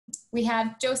We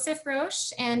have Joseph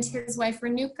Roche and his wife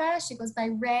Renuka. She goes by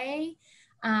Ray.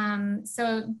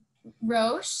 So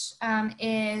Roche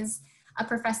is a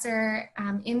professor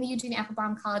in the Eugene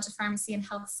Applebaum College of Pharmacy and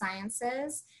Health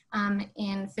Sciences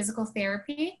in physical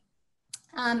therapy.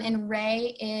 And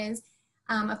Ray is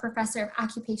a professor of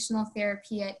occupational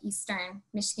therapy at Eastern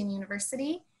Michigan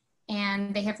University.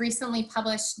 And they have recently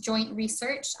published joint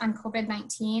research on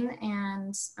COVID-19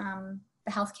 and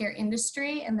the healthcare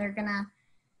industry. And they're gonna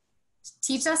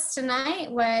teach us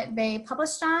tonight what they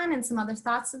published on and some other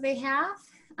thoughts that they have.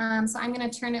 So I'm gonna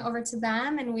turn it over to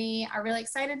them, and we are really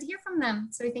excited to hear from them.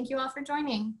 So we thank you all for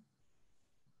joining.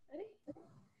 Ready?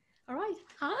 All right,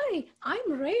 hi,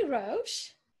 I'm Ray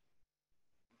Roche.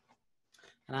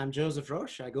 And I'm Joseph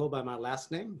Roche. I go by my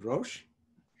last name, Roche.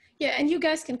 Yeah, and you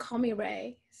guys can call me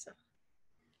Ray. So,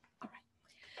 all right.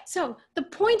 So the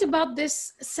point about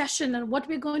this session and what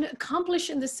we're going to accomplish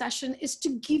in this session is to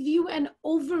give you an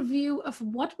overview of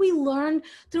what we learned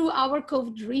through our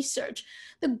COVID research.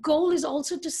 The goal is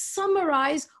also to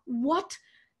summarize what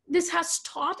this has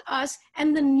taught us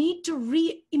and the need to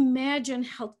reimagine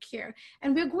healthcare.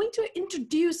 And we're going to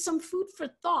introduce some food for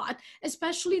thought,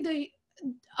 especially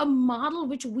a model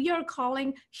which we are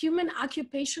calling human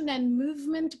occupation and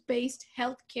movement-based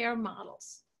healthcare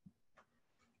models.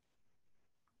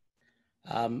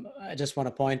 I just want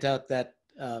to point out that,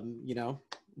 you know,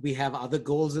 we have other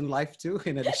goals in life too,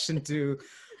 in addition to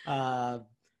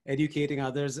educating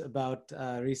others about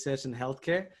research and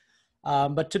healthcare.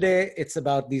 But today it's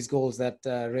about these goals that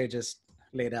Ray just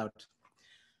laid out.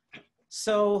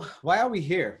 So why are we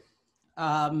here?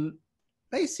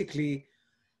 Basically,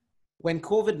 when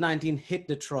COVID-19 hit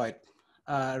Detroit,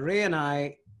 Ray and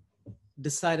I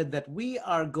decided that we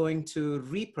are going to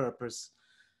repurpose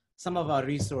some of our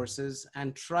resources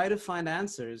and try to find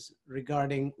answers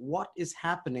regarding what is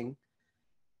happening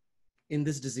in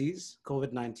this disease,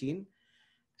 COVID-19,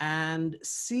 and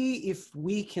see if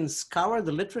we can scour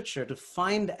the literature to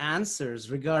find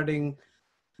answers regarding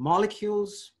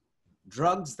molecules,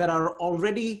 drugs that are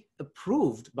already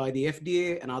approved by the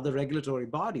FDA and other regulatory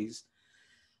bodies,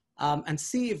 and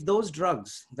see if those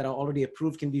drugs that are already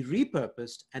approved can be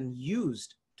repurposed and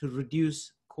used to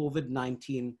reduce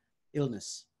COVID-19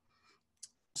 illness.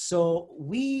 So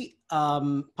we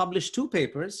published 2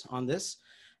 papers on this,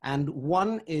 and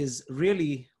one is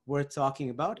really worth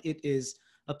talking about. It is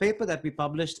a paper that we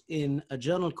published in a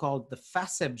journal called the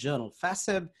FASEB Journal.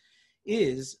 FASEB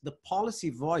is the policy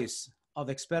voice of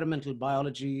experimental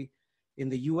biology in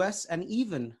the US and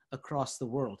even across the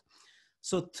world.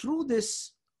 So through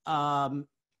this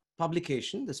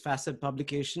publication, this FASEB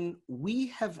publication, we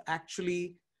have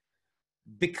actually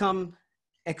become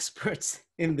experts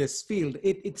in this field.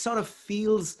 It sort of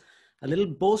feels a little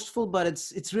boastful, but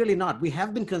it's really not. We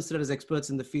have been considered as experts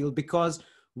in the field because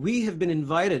we have been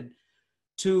invited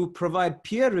to provide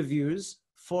peer reviews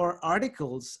for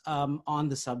articles on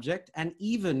the subject and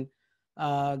even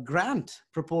grant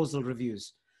proposal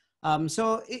reviews.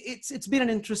 So it's been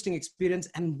an interesting experience,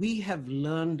 and we have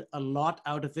learned a lot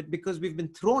out of it because we've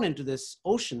been thrown into this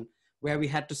ocean where we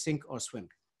had to sink or swim.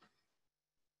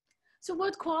 So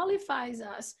what qualifies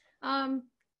us?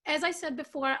 As I said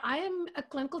before, I am a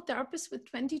clinical therapist with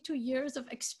 22 years of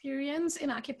experience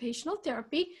in occupational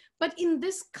therapy. But in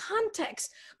this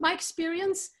context, my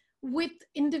experience with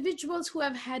individuals who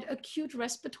have had acute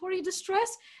respiratory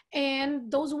distress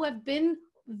and those who have been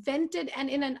vented and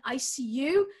in an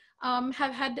ICU, I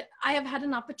have had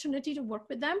an opportunity to work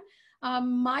with them.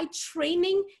 My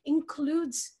training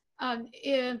includes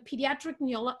pediatric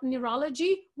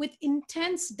neurology with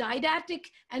intense didactic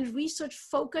and research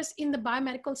focus in the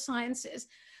biomedical sciences.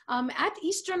 At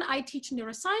Eastern, I teach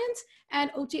neuroscience and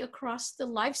OT across the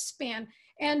lifespan.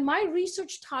 And my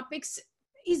research topics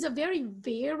is a very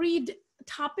varied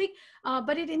topic,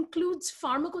 but it includes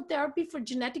pharmacotherapy for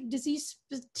genetic disease,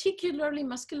 particularly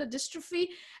muscular dystrophy,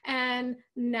 and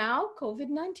now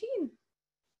COVID-19.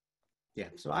 Yeah,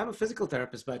 so I'm a physical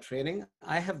therapist by training.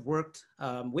 I have worked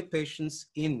with patients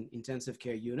in intensive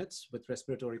care units with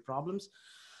respiratory problems.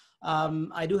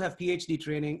 I do have PhD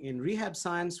training in rehab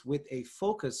science with a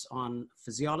focus on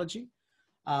physiology.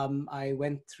 I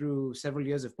went through several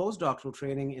years of postdoctoral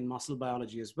training in muscle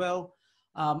biology as well,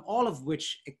 all of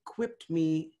which equipped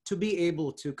me to be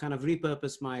able to kind of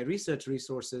repurpose my research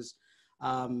resources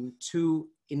to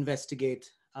investigate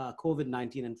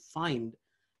COVID-19 and find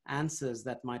answers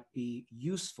that might be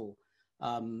useful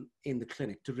in the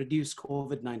clinic to reduce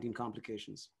COVID-19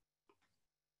 complications.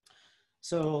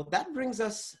 So that brings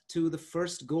us to the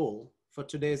first goal for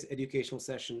today's educational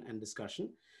session and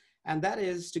discussion, and that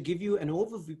is to give you an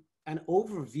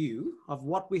overview of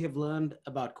what we have learned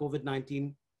about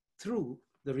COVID-19 through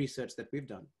the research that we've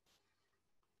done.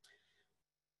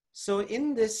 So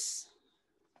in this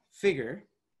figure,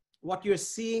 what you're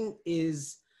seeing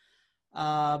is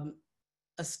a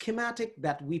schematic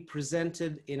that we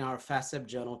presented in our FASEB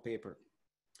journal paper.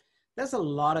 There's a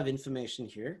lot of information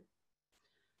here,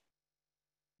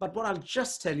 but what I'll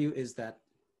just tell you is that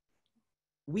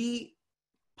we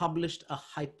published a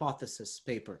hypothesis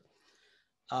paper.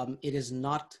 It is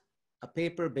not a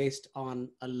paper based on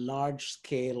a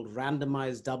large-scale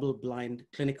randomized double-blind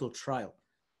clinical trial.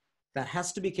 That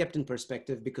has to be kept in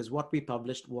perspective because what we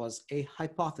published was a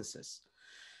hypothesis.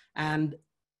 And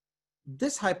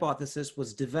this hypothesis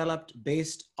was developed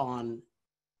based on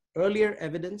earlier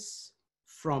evidence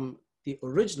from the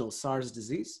original SARS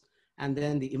disease and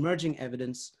then the emerging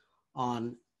evidence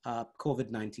on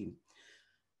COVID-19.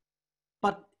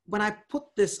 But when I put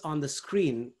this on the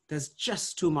screen, there's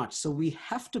just too much. So we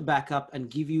have to back up and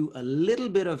give you a little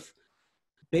bit of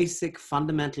basic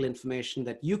fundamental information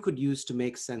that you could use to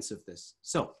make sense of this.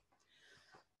 So,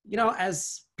 you know,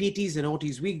 as PTs and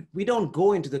OTs, we don't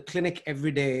go into the clinic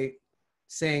every day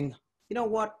saying, you know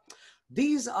what,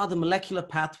 these are the molecular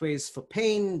pathways for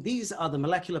pain. These are the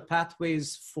molecular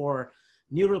pathways for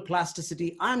neural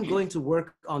plasticity. I'm going to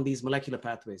work on these molecular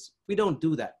pathways. We don't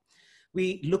do that.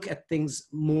 We look at things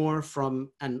more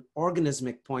from an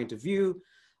organismic point of view,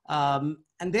 and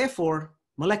therefore,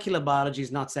 molecular biology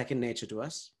is not second nature to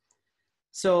us.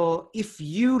 So if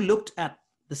you looked at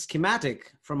the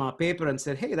schematic from our paper and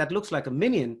said, hey, that looks like a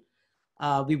minion,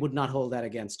 we would not hold that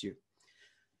against you.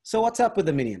 So what's up with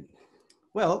the minion?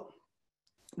 Well,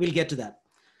 we'll get to that.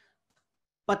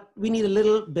 But we need a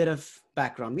little bit of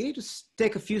background. We need to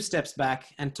take a few steps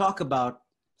back and talk about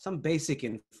some basic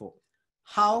info.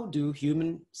 How do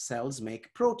human cells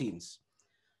make proteins?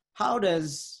 How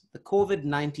does the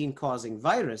COVID-19 causing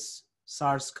virus,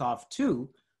 SARS-CoV-2,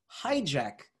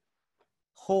 hijack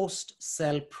host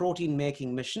cell protein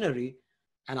making machinery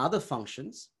and other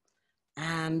functions?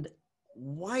 And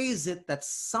why is it that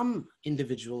some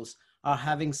individuals are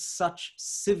having such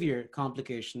severe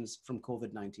complications from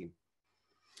COVID-19?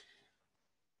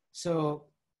 So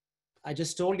I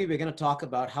just told you we're going to talk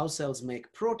about how cells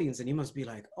make proteins, and you must be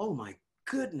like, oh my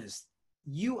goodness,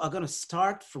 you are going to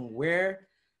start from where,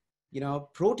 you know,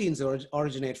 proteins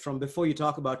originate from before you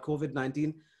talk about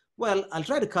COVID-19. Well, I'll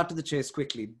try to cut to the chase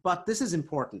quickly, but this is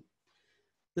important.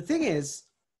 The thing is,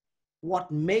 what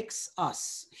makes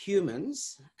us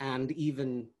humans and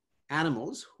even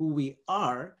animals who we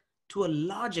are to a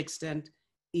large extent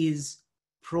is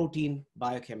protein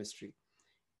biochemistry.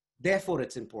 Therefore,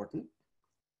 it's important.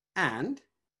 And,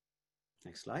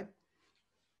 next slide.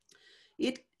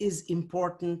 It is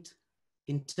important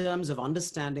in terms of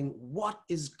understanding what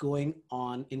is going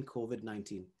on in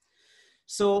COVID-19.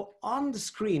 So on the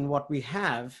screen, what we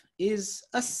have is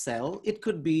a cell. It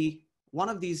could be one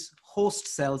of these host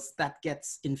cells that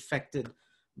gets infected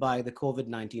by the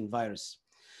COVID-19 virus.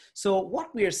 So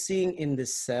what we are seeing in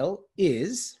this cell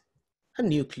is a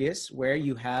nucleus where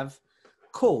you have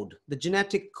code, the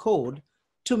genetic code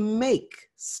to make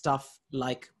stuff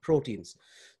like proteins.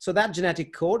 So that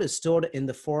genetic code is stored in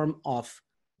the form of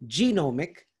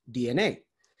genomic DNA.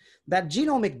 That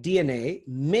genomic DNA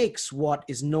makes what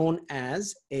is known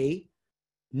as a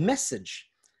message.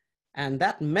 And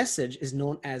that message is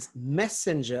known as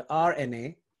messenger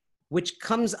RNA, which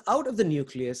comes out of the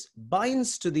nucleus,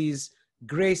 binds to these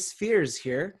gray spheres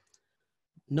here,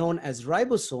 known as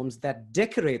ribosomes that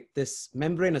decorate this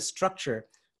membranous structure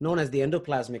known as the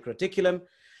endoplasmic reticulum.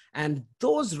 And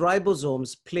those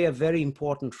ribosomes play a very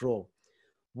important role.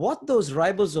 What those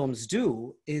ribosomes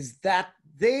do is that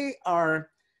they are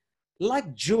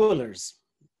like jewelers.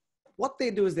 What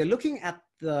they do is they're looking at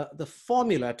the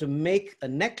formula to make a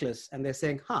necklace, and they're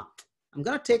saying, I'm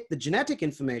going to take the genetic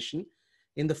information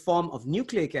in the form of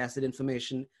nucleic acid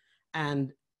information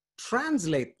and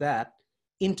translate that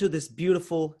into this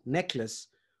beautiful necklace,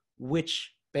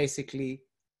 which basically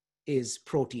is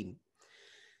protein.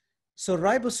 So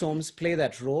ribosomes play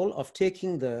that role of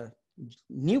taking the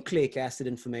nucleic acid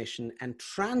information and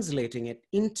translating it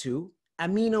into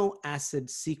amino acid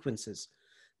sequences.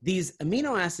 These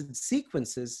amino acid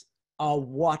sequences are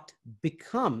what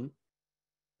become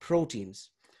proteins.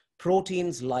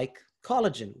 Proteins like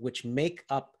collagen, which make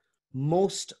up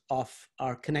most of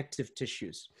our connective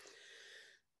tissues.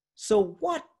 So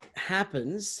what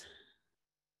happens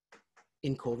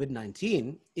in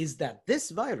COVID-19 is that this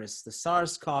virus, the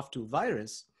SARS-CoV-2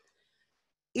 virus,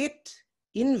 it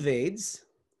invades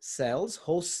cells,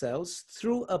 host cells,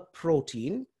 through a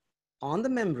protein on the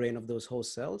membrane of those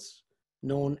host cells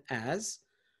known as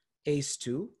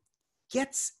ACE2,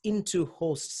 gets into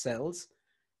host cells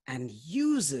and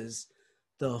uses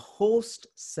the host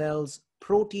cell's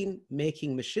protein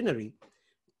making machinery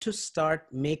to start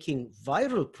making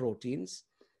viral proteins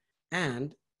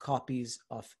and copies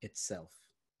of itself.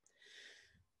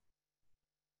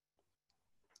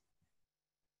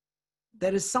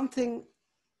 There is something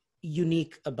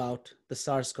unique about the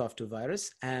SARS-CoV-2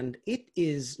 virus, and it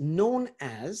is known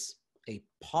as a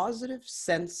positive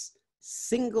sense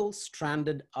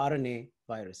single-stranded RNA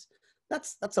virus.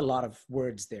 That's a lot of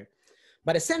words there.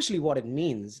 But essentially what it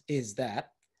means is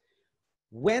that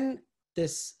when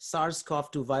this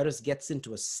SARS-CoV-2 virus gets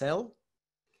into a cell,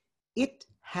 it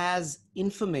has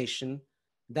information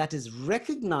that is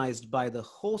recognized by the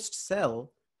host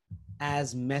cell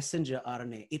as messenger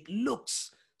RNA. It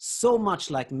looks so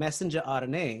much like messenger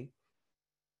RNA.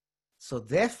 So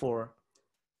therefore,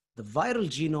 the viral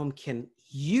genome can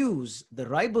use the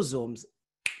ribosomes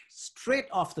straight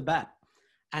off the bat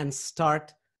and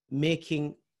start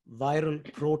making viral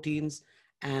proteins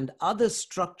and other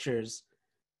structures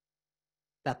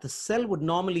that the cell would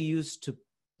normally use to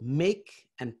make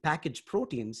and package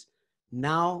proteins,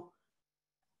 now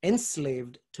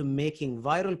enslaved to making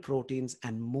viral proteins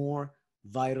and more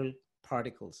viral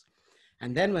particles.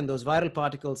 And then when those viral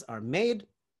particles are made,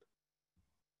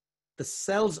 the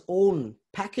cell's own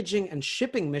packaging and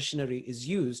shipping machinery is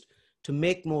used to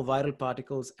make more viral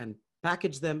particles and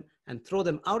package them and throw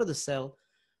them out of the cell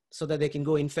so that they can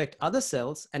go infect other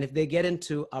cells. And if they get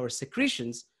into our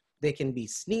secretions, they can be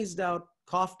sneezed out,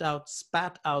 coughed out,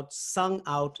 spat out, sung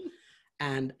out,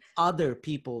 and other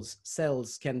people's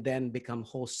cells can then become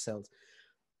host cells.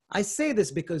 I say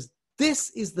this because this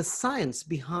is the science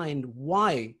behind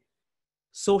why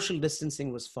social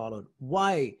distancing was followed,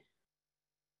 why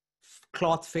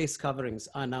cloth face coverings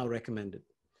are now recommended.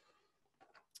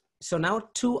 So now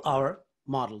to our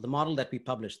model, the model that we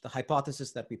published, the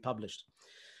hypothesis that we published.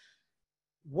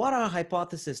 What our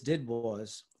hypothesis did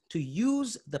was to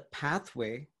use the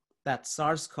pathway that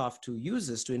SARS-CoV-2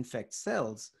 uses to infect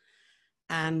cells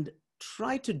and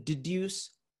try to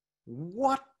deduce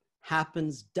what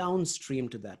happens downstream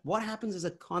to that. What happens as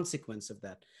a consequence of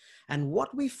that? And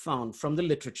what we found from the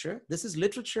literature, this is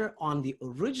literature on the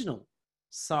original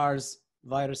SARS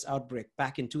virus outbreak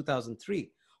back in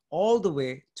 2003, all the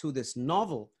way to this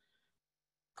novel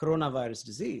coronavirus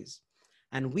disease.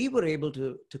 And we were able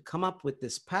to come up with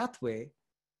this pathway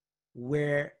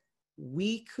where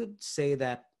we could say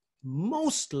that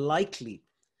most likely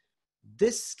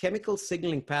this chemical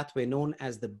signaling pathway known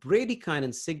as the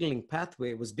bradykinin signaling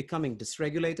pathway was becoming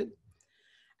dysregulated.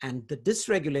 And the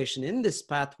dysregulation in this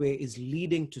pathway is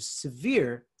leading to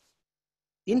severe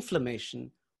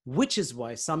inflammation, which is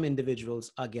why some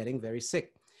individuals are getting very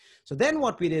sick. So then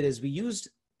what we did is we used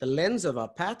the lens of our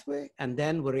pathway, and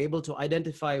then we're able to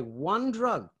identify one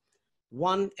drug,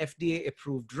 one FDA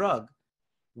approved drug,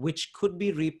 which could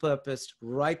be repurposed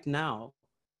right now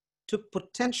to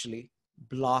potentially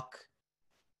block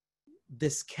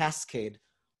this cascade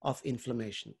of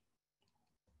inflammation.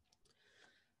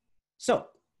 So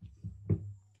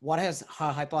what has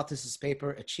our hypothesis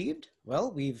paper achieved?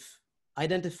 Well, we've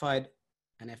identified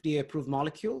an FDA-approved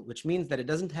molecule, which means that it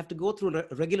doesn't have to go through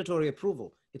regulatory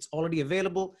approval. It's already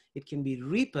available. It can be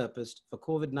repurposed for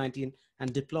COVID-19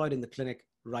 and deployed in the clinic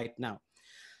right now.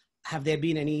 Have there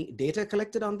been any data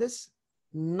collected on this?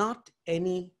 Not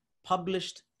any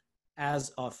published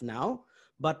as of now,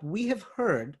 but we have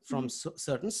heard from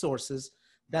certain sources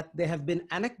that there have been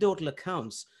anecdotal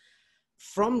accounts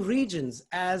from regions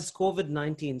as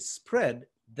COVID-19 spread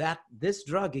that this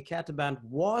drug, icatibant,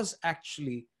 was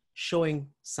actually showing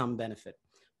some benefit,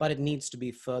 but it needs to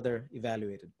be further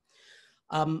evaluated.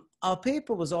 Our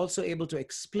paper was also able to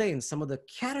explain some of the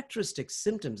characteristic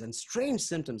symptoms and strange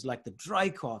symptoms like the dry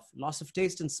cough, loss of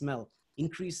taste and smell,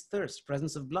 increased thirst,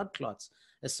 presence of blood clots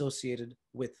associated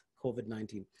with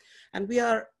COVID-19. And we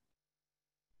are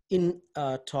in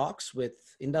talks with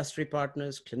industry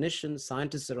partners, clinicians,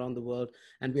 scientists around the world,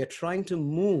 and we are trying to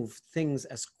move things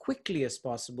as quickly as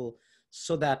possible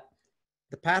so that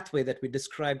the pathway that we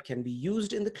described can be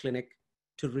used in the clinic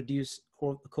to reduce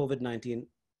COVID-19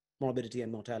 morbidity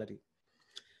and mortality.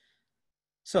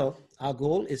 So our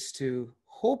goal is to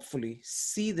hopefully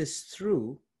see this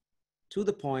through to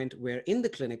the point where in the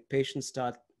clinic, patients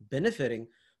start benefiting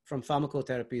from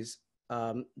pharmacotherapies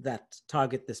that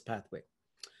target this pathway.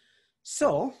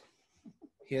 So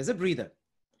here's a breather.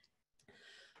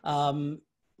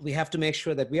 We have to make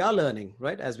sure that we are learning,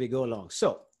 right, as we go along.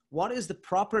 So what is the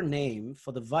proper name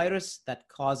for the virus that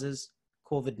causes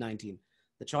COVID-19?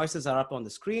 The choices are up on the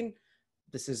screen.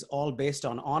 This is all based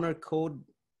on honor code.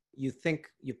 You think,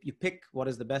 you pick what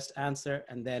is the best answer,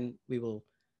 and then we will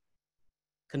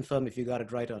confirm if you got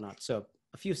it right or not. So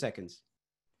a few seconds.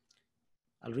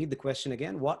 I'll read the question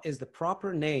again. What is the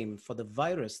proper name for the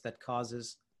virus that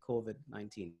causes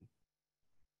COVID-19?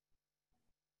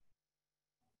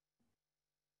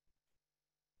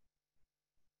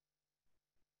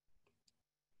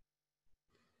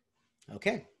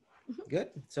 Okay, good.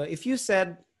 So if you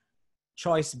said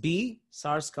choice B,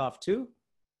 SARS-CoV-2,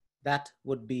 that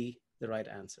would be the right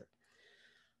answer.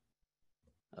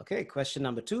 Okay, question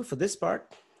number 2 for this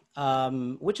part.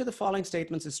 Which of the following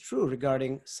statements is true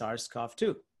regarding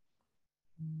SARS-CoV-2?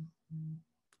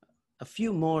 A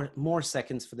few more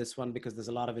seconds for this one because there's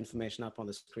a lot of information up on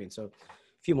the screen. So a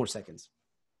few more seconds.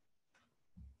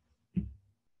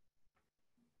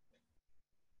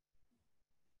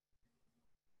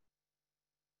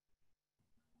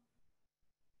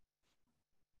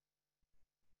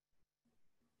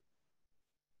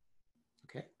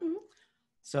 Okay. Mm-hmm.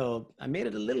 So I made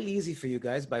it a little easy for you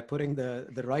guys by putting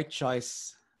the right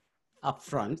choice up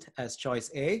front as choice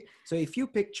A. So if you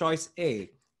pick choice A,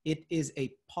 it is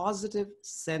a positive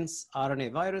sense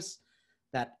RNA virus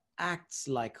that acts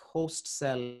like host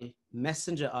cell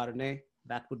messenger RNA.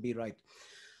 That would be right.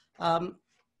 A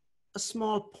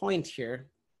small point here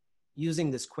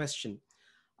using this question.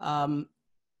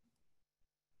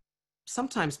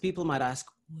 Sometimes people might ask,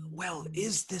 well,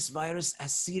 is this virus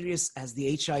as serious as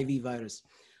the HIV virus?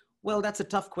 Well, that's a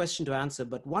tough question to answer,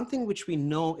 but one thing which we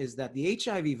know is that the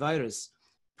HIV virus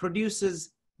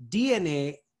produces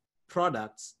DNA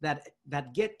products that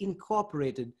get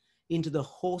incorporated into the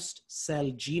host cell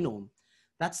genome.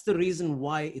 That's the reason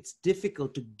why it's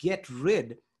difficult to get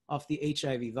rid of the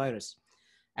HIV virus.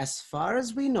 As far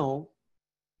as we know,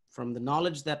 from the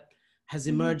knowledge that has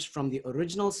emerged from the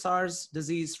original SARS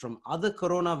disease, from other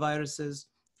coronaviruses,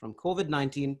 from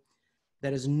COVID-19,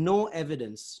 there is no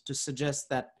evidence to suggest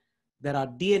that there are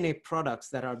DNA products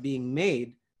that are being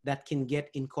made that can get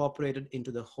incorporated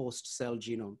into the host cell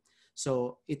genome.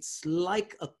 So it's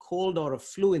like a cold or a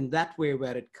flu in that way,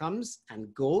 where it comes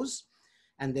and goes,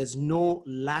 and there's no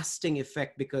lasting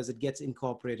effect because it gets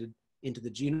incorporated into the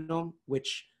genome,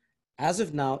 which as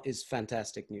of now is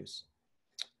fantastic news.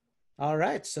 All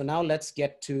right, so now let's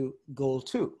get to goal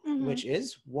 2, which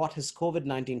is what has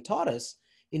COVID-19 taught us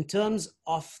in terms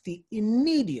of the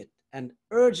immediate and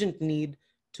urgent need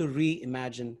to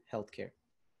reimagine healthcare.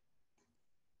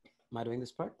 Am I doing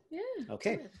this part? Yeah.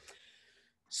 Okay.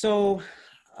 So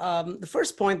the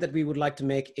first point that we would like to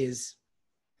make is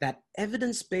that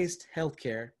evidence-based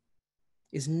healthcare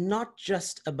is not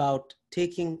just about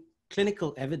taking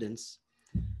clinical evidence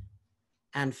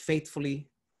and faithfully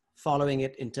following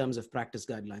it in terms of practice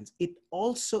guidelines. It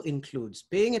also includes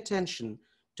paying attention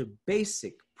to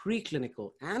basic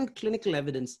preclinical and clinical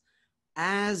evidence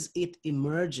as it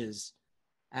emerges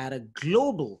at a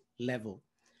global level.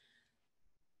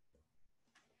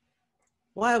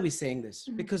 Why are we saying this?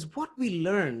 Because what we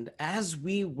learned as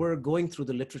we were going through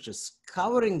the literature,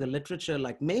 scouring the literature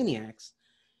like maniacs,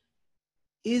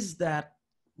 is that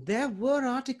there were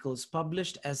articles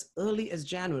published as early as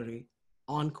January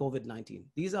on COVID-19.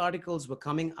 These articles were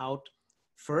coming out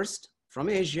first from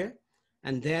Asia,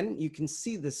 and then you can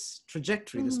see this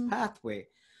trajectory, this pathway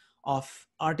of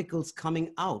articles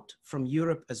coming out from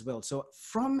Europe as well. So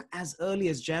from as early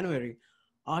as January,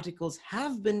 articles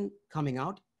have been coming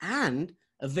out and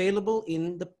available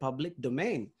in the public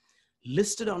domain,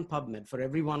 listed on PubMed for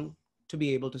everyone to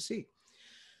be able to see.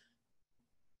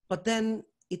 But then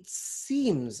it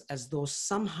seems as though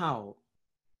somehow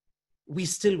we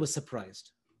still were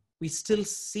surprised. We still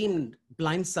seemed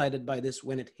blindsided by this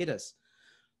when it hit us,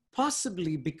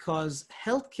 possibly because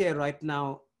healthcare right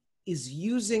now is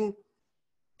using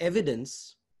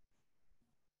evidence,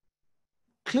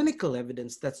 clinical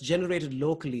evidence that's generated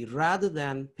locally, rather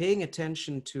than paying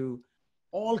attention to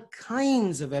all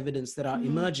kinds of evidence that are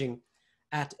emerging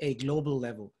at a global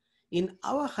level. In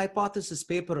our hypothesis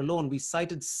paper alone, we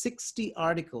cited 60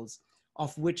 articles,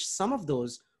 of which some of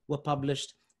those were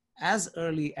published as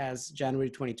early as January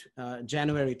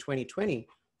 2020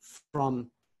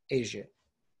 from Asia.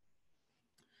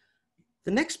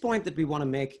 The next point that we want to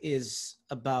make is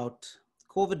about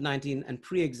COVID-19 and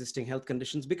pre-existing health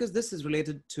conditions, because this is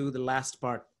related to the last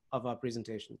part of our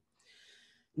presentation.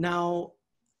 Now,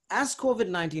 as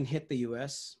COVID-19 hit the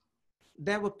US,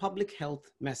 there were public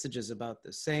health messages about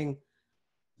this saying,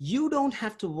 you don't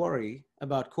have to worry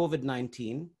about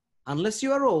COVID-19 unless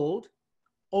you are old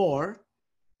or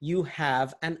you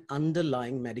have an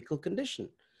underlying medical condition.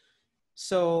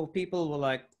 So people were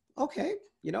like, okay,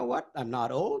 you know what? I'm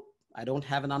not old. I don't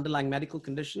have an underlying medical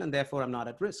condition, and therefore I'm not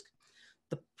at risk.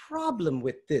 The problem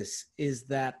with this is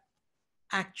that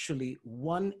actually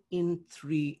 1 in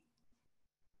 3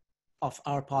 of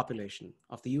our population,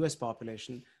 of the US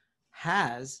population,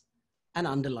 has an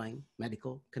underlying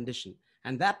medical condition.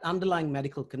 And that underlying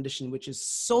medical condition, which is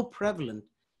so prevalent,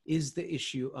 is the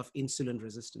issue of insulin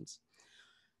resistance.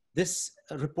 This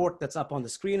report that's up on the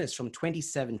screen is from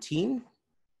 2017.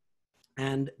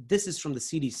 And this is from the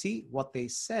CDC. What they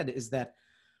said is that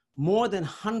more than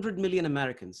 100 million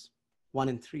Americans, 1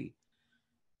 in 3,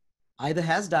 either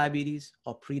has diabetes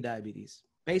or prediabetes,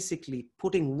 basically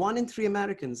putting 1 in 3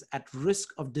 Americans at risk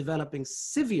of developing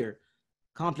severe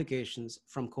complications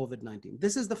from COVID-19.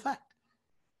 This is the fact.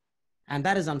 And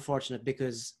that is unfortunate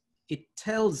because it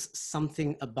tells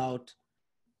something about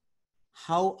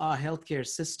how our healthcare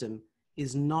system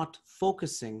is not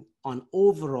focusing on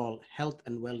overall health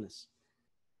and wellness.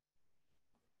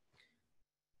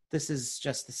 This is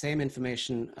just the same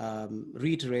information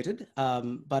reiterated,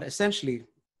 but essentially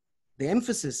the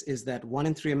emphasis is that 1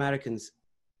 in 3 Americans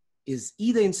is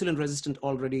either insulin resistant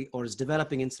already or is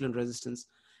developing insulin resistance,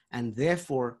 and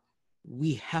therefore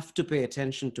we have to pay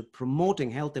attention to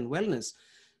promoting health and wellness,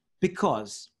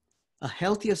 because a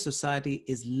healthier society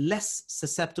is less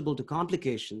susceptible to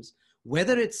complications,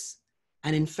 whether it's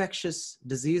an infectious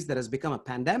disease that has become a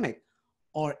pandemic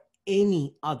or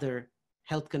any other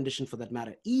health condition for that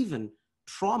matter. Even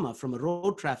trauma from a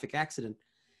road traffic accident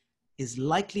is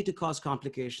likely to cause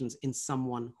complications in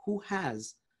someone who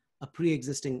has a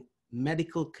pre-existing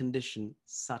medical condition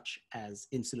such as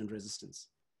insulin resistance.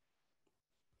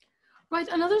 Right.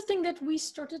 Another thing that we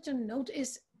started to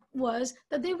notice was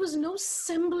that there was no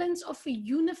semblance of a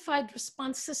unified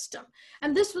response system.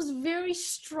 And this was very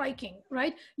striking,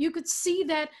 right? You could see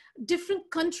that different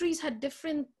countries had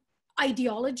different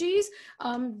ideologies.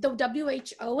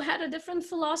 The WHO had a different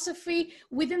philosophy.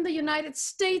 Within the United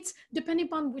States, depending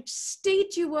upon which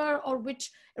state you were or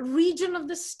which region of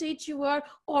the state you were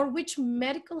or which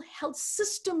medical health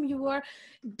system you were,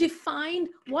 defined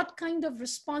what kind of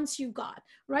response you got,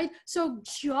 right? So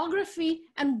geography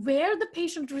and where the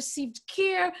patient received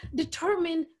care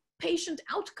determined patient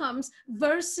outcomes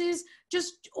versus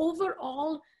just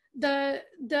overall the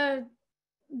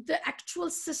actual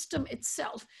system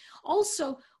itself.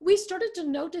 Also, we started to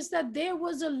notice that there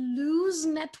was a loose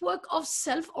network of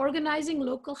self-organizing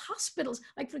local hospitals.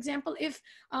 Like, for example, if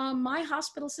my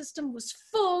hospital system was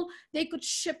full, they could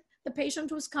ship the patient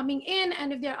who was coming in,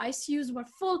 and if their ICUs were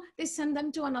full, they send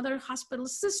them to another hospital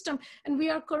system. And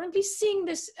we are currently seeing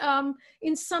this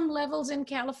in some levels in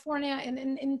California and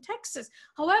in Texas.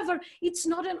 However, it's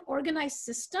not an organized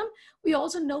system. We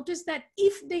also noticed that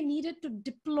if they needed to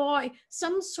deploy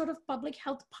some sort of public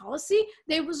health policy,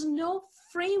 there was no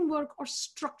framework or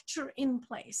structure in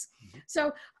place.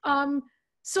 So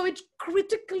it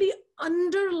critically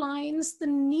underlines the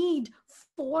need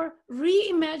for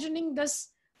reimagining this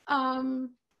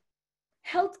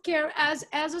healthcare as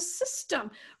a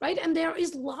system, right? And there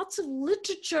is lots of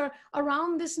literature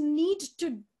around this need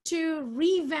to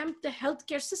revamp the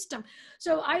healthcare system.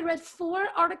 So I read 4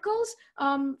 articles,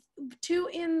 2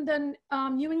 in the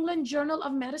New England Journal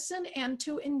of Medicine and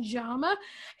 2 in JAMA,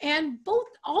 and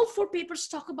all 4 papers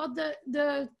talk about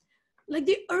the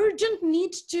urgent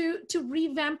need to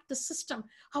revamp the system.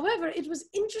 However, it was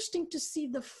interesting to see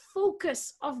the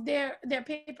focus of their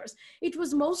papers. It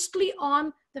was mostly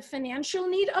on the financial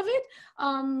need of it.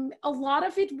 A lot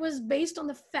of it was based on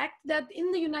the fact that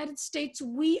in the United States,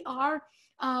 we are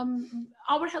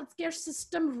our healthcare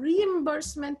system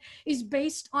reimbursement is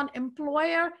based on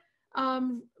employer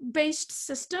based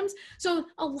systems. So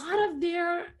a lot of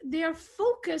their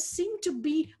focus seemed to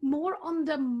be more on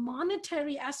the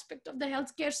monetary aspect of the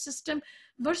healthcare system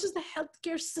versus the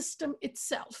healthcare system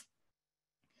itself.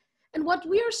 And what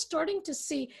we are starting to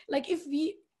see, like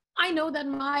I know that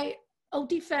my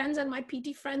OT friends and my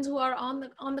PT friends who are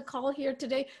on the call here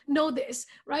today know this,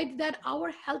 right? That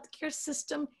our healthcare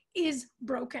system is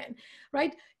broken,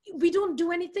 right? We don't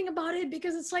do anything about it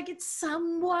because it's like it's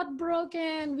somewhat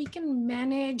broken, we can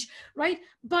manage, right?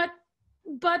 But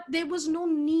there was no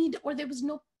need or there was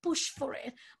no push for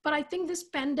it. But I think this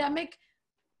pandemic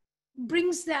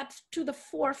brings that to the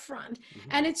forefront.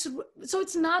 And it's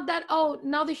not that, oh,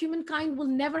 now the humankind will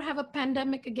never have a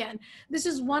pandemic again. This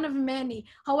is one of many.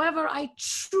 However, I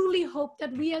truly hope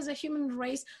that we as a human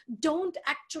race don't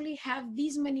actually have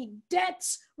these many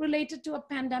deaths related to a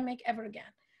pandemic ever again.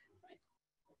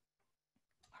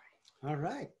 All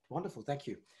right, wonderful, thank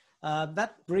you.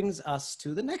 That brings us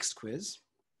to the next quiz,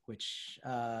 which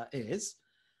is,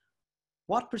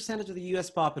 what percentage of the US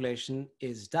population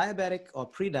is diabetic or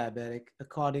pre-diabetic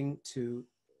according to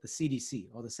the CDC,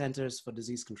 or the Centers for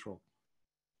Disease Control?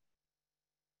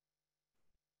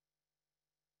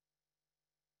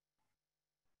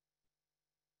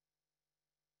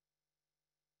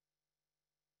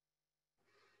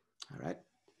 All right.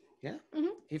 Yeah. Mm-hmm.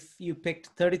 If you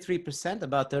picked 33%,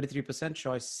 about 33%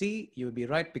 choice C, you would be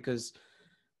right, because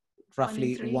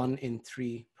roughly 1 in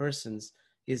 3 persons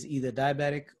is either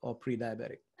diabetic or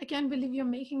pre-diabetic. I can't believe you're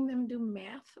making them do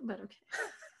math, but okay.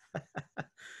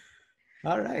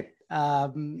 All right.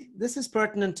 This is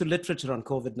pertinent to literature on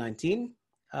COVID-19.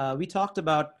 We talked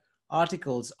about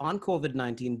articles on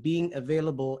COVID-19 being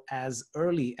available as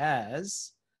early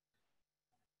as,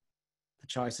 the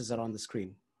choices are on the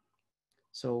screen.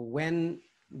 So when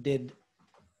did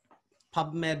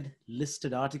PubMed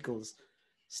listed articles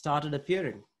started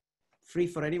appearing? Free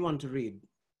for anyone to read.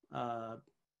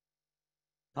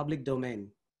 Public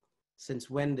domain. Since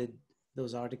when did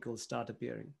those articles start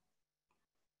appearing?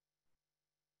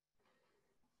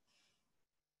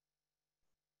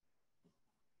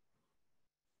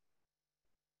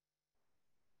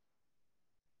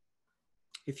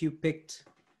 If you picked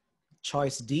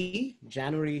choice D,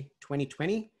 January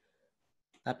 2020,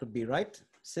 that would be right.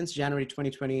 Since January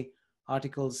 2020,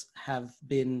 articles have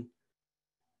been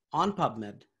on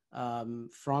PubMed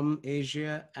from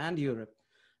Asia and Europe,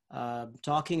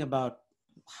 talking about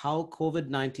how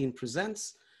COVID-19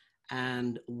 presents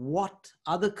and what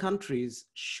other countries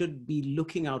should be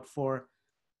looking out for,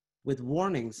 with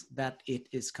warnings that it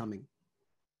is coming.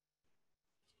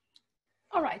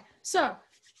 All right, so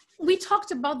we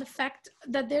talked about the fact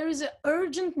that there is an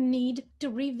urgent need to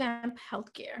revamp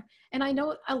healthcare. And I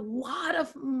know a lot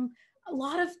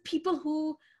of people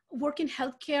who work in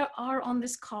healthcare are on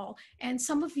this call. And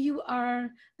some of you are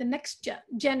the next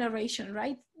generation,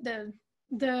 right?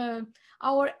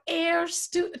 Our heirs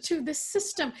to this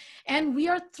system. And we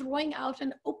are throwing out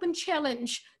an open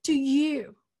challenge to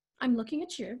you. I'm looking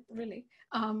at you, really,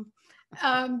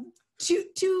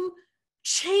 to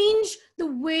change the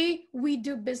way we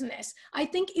do business. I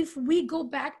think if we go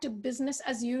back to business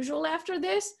as usual after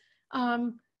this,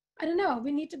 I don't know,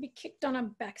 we need to be kicked on our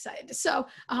backside. So,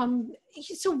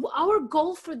 so our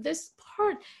goal for this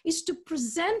part is to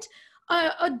present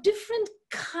a different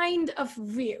kind of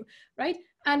view, right?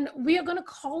 And we are going to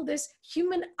call this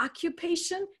human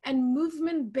occupation and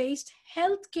movement-based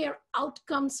healthcare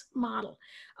outcomes model.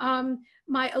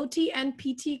 My OT and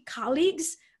PT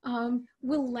colleagues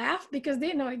will laugh because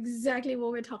they know exactly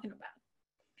what we're talking about.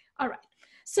 All right,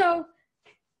 so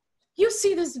you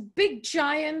see this big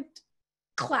giant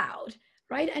cloud,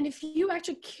 right? And if you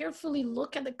actually carefully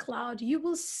look at the cloud, you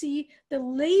will see the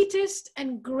latest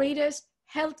and greatest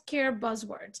healthcare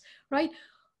buzzwords, right?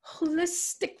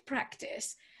 Holistic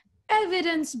practice,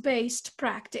 evidence-based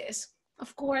practice.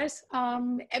 Of course,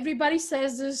 everybody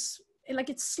says this like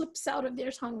it slips out of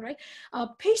their tongue, right?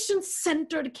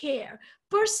 Patient-centered care,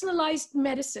 personalized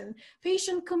medicine,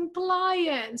 patient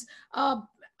compliance.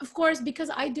 Of course,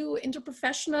 because I do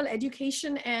interprofessional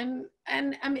education and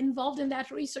I'm involved in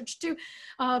that research too,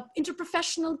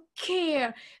 interprofessional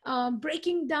care,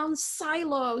 breaking down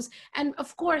silos. And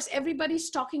of course, everybody's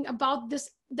talking about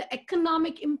this, the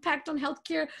economic impact on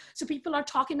healthcare. So people are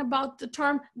talking about the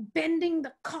term bending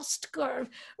the cost curve,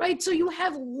 right? So you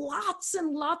have lots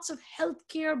and lots of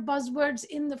healthcare buzzwords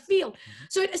in the field.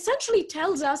 So it essentially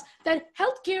tells us that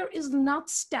healthcare is not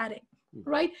static,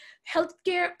 right?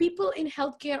 Healthcare, people in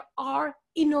healthcare are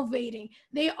innovating.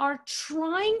 They are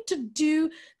trying to do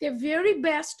their very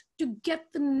best to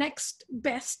get the next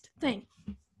best thing.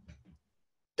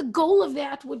 The goal of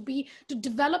that would be to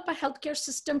develop a healthcare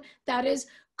system that is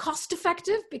cost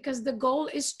effective, because the goal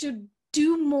is to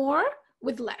do more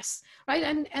with less, right?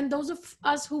 And those of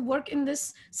us who work in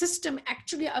this system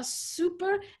actually are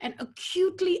super and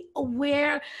acutely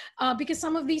aware, because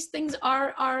some of these things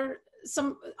are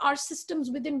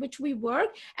systems within which we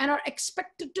work and are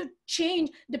expected to change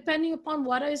depending upon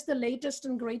what is the latest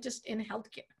and greatest in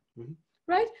healthcare,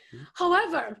 right?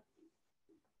 However,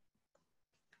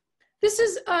 this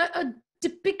is a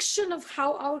depiction of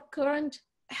how our current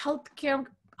healthcare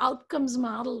outcomes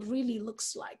model really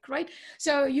looks like, right?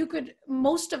 So you could,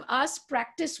 most of us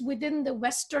practice within the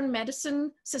Western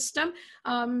medicine system.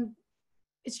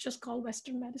 It's just called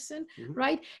Western medicine,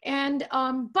 right? And,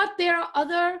 but there are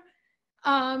other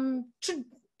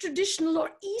traditional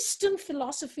or Eastern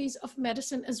philosophies of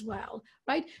medicine as well,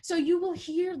 right? So you will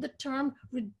hear the term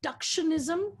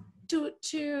reductionism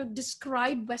to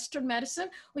describe Western medicine,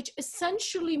 which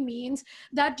essentially means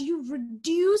that you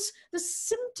reduce the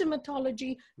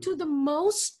symptomatology to the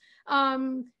most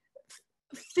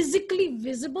physically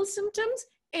visible symptoms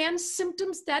and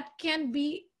symptoms that can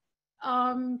be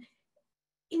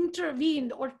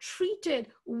intervened or treated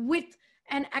with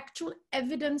and actual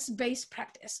evidence-based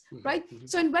practice, right?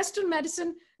 So in Western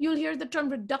medicine, you'll hear the term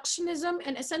reductionism,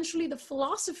 and essentially the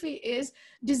philosophy is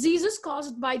diseases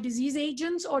caused by disease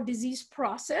agents or disease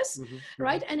process,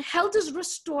 right? And health is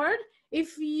restored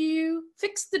if you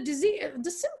fix the disease,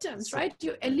 the symptoms, right?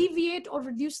 You alleviate or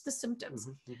reduce the symptoms.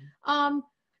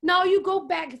 Now you go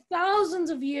back thousands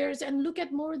of years and look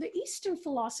at more of the Eastern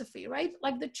philosophy, right?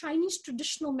 Like the Chinese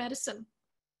traditional medicine.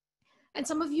 And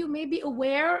some of you may be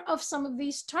aware of some of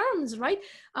these terms, right?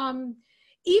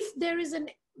 If there is an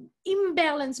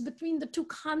imbalance between the two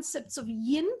concepts of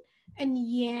yin and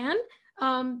yang,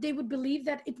 they would believe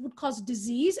that it would cause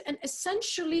disease, and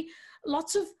essentially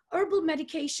lots of herbal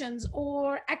medications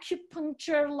or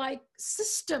acupuncture-like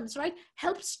systems, right,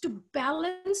 helps to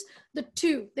balance the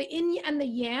two, the yin and the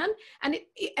yang, and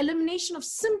elimination of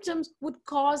symptoms would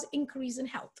cause increase in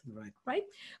health, right?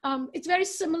 It's very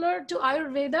similar to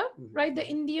Ayurveda, right, the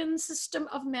Indian system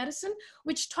of medicine,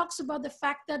 which talks about the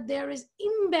fact that there is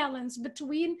imbalance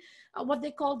between what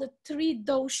they call the three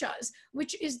doshas,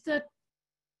 which is the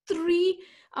three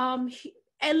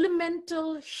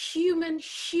elemental human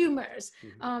humors.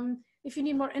 If you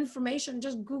need more information,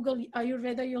 just Google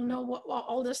Ayurveda, you'll know what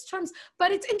all those terms.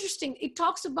 But it's interesting. It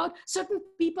talks about certain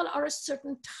people are a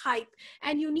certain type,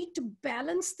 and you need to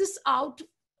balance this out,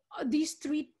 these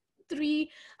three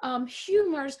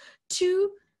humors,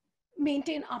 to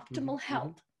maintain optimal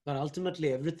health. But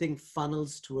ultimately, everything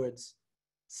funnels towards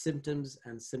symptoms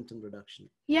and symptom reduction.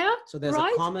 Yeah, so there's a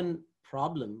common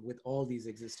problem with all these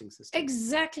existing systems.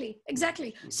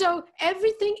 Exactly. So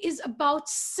everything is about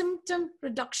symptom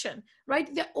reduction,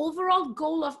 right? The overall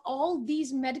goal of all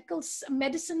these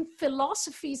medicine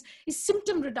philosophies is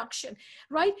symptom reduction,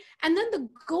 right? And then the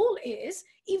goal is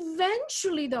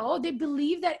eventually, though, they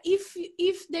believe that if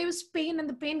there is pain and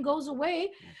the pain goes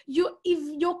away,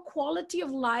 if your quality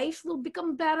of life will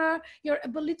become better, your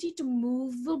ability to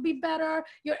move will be better,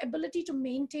 your ability to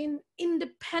maintain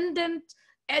independence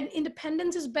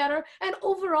is better, and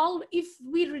overall, if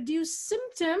we reduce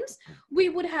symptoms, we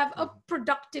would have a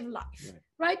productive life,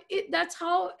 right? That's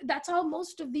how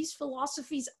most of these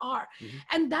philosophies are,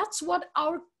 and that's what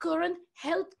our current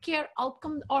healthcare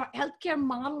outcome or healthcare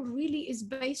model really is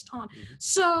based on.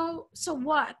 So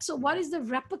what is the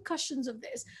repercussions of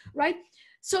this, right?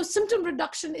 So symptom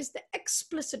reduction is the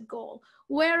explicit goal,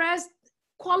 whereas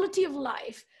quality of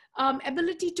life,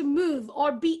 ability to move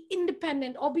or be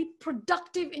independent or be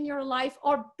productive in your life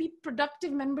or be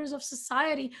productive members of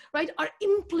society, right, are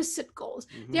implicit goals.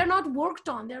 They're not worked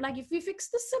on. They're like, if we fix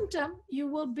the symptom, you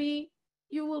will be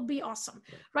awesome,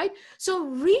 right? So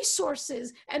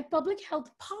resources and public health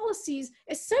policies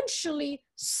essentially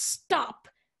stop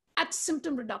at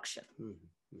symptom reduction.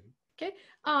 Okay.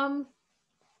 And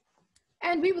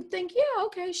we would think, yeah,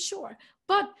 okay, sure.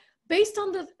 But based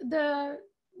on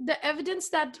the evidence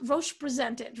that Roche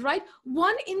presented, right?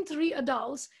 1 in 3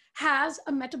 adults has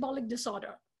a metabolic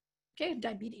disorder, okay?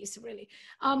 Diabetes, really.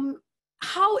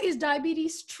 How is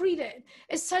diabetes treated?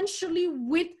 Essentially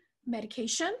with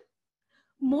medication,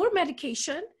 more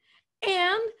medication,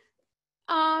 and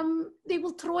they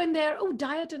will throw in there, oh,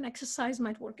 diet and exercise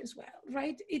might work as well,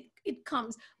 right? It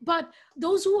comes. But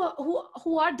those who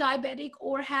are diabetic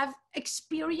or have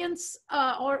experience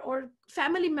or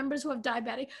family members who have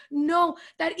diabetic know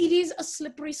that it is a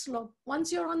slippery slope.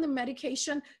 Once you're on the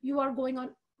medication, you are going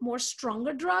on more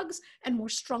stronger drugs and more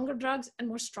stronger drugs and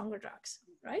more stronger drugs,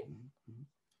 right?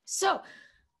 So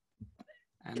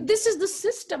this is the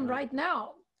system right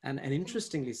now. And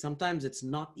interestingly, sometimes it's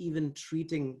not even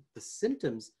treating the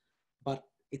symptoms, but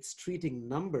it's treating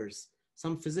numbers.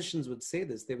 Some physicians would say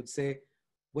this. They would say,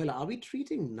 well, are we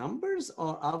treating numbers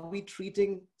or are we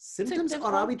treating symptoms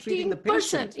or are we treating the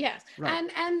patient? Yes. Right.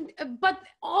 But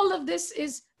all of this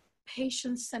is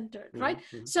patient-centered, right?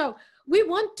 So we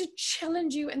want to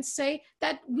challenge you and say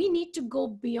that we need to go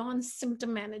beyond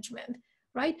symptom management,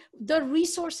 right? The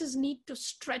resources need to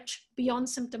stretch beyond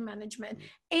symptom management.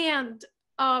 And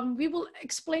we will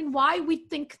explain why we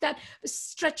think that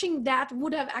stretching that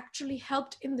would have actually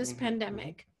helped in this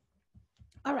pandemic.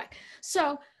 All right.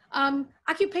 So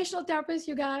occupational therapists,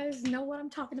 you guys know what I'm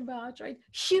talking about, right?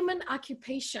 Human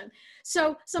occupation.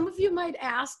 So some of you might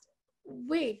ask,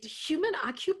 wait, human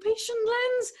occupation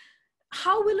lens?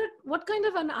 What kind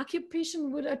of an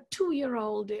occupation would a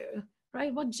 2-year-old do,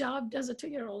 right? What job does a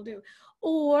 2-year-old do?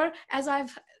 Or, as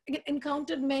I've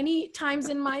encountered many times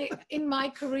in my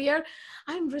career,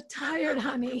 I'm retired,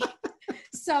 honey.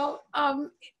 So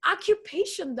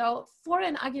occupation, though, for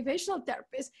an occupational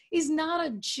therapist is not a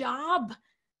job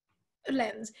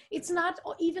lens. It's not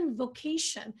even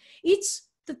vocation. It's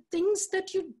the things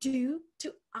that you do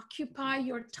to occupy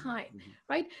your time,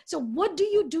 right? So what do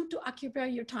you do to occupy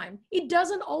your time? It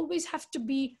doesn't always have to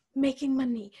be making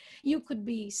money. You could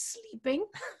be sleeping.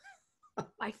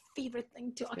 My favorite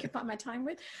thing to occupy my time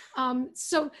with.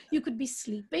 So you could be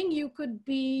sleeping, you could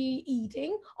be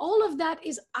eating. All of that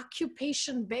is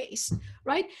occupation based,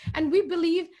 right? And we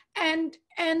believe, and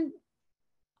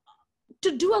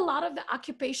to do a lot of the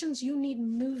occupations, you need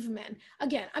movement.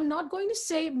 Again, I'm not going to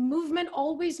say movement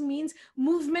always means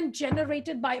movement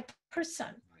generated by a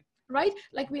person, right?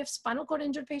 Like we have spinal cord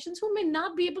injured patients who may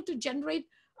not be able to generate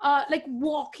like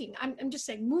walking. I'm just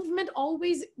saying movement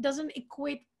always doesn't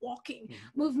equate walking.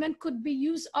 Movement could be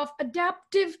use of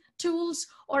adaptive tools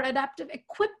or adaptive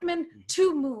equipment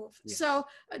to move. Yes. So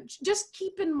just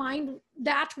keep in mind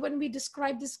that when we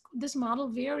describe this model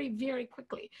very, very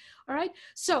quickly. All right.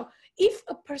 So if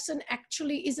a person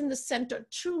actually is in the center,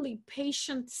 truly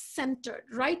patient-centered,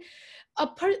 right?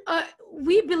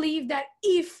 We believe that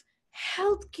if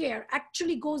healthcare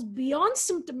actually goes beyond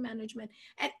symptom management,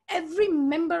 and every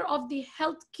member of the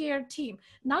healthcare team,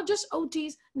 not just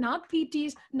OTs, not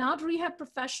PTs, not rehab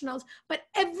professionals, but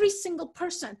every single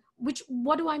person,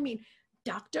 what do I mean?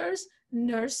 Doctors,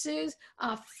 nurses,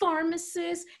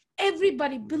 pharmacists,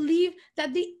 everybody believe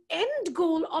that the end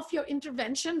goal of your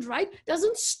intervention, right,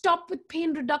 doesn't stop with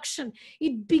pain reduction.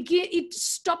 It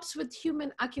stops with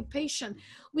human occupation,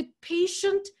 with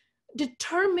patient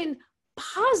determined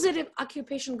positive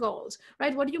occupation goals,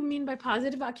 right? What do you mean by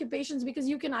positive occupations? Because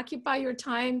you can occupy your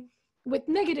time with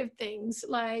negative things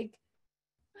like,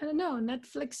 I don't know,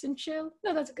 Netflix and chill.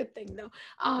 No, that's a good thing though.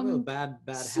 Bad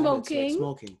smoking, habits like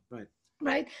smoking, right?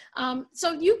 Right.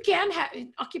 So you can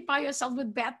occupy yourself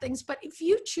with bad things, but if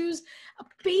you choose a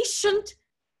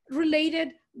patient-related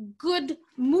good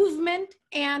movement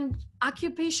and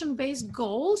occupation-based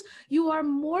goals, you are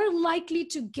more likely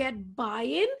to get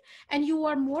buy-in, and you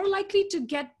are more likely to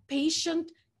get patient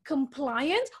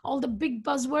compliance, all the big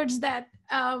buzzwords that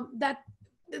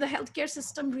the healthcare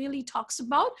system really talks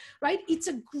about, right? It's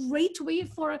a great way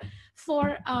for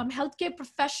healthcare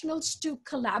professionals to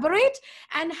collaborate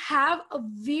and have a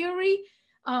very,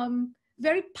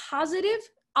 very positive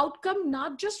outcome,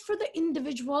 not just for the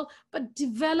individual, but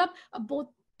develop a both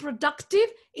productive,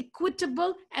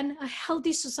 equitable, and a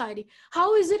healthy society.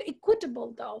 How is it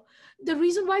equitable though? The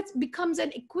reason why it becomes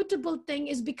an equitable thing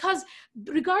is because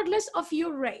regardless of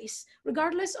your race,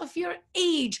 regardless of your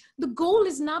age, the goal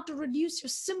is not to reduce your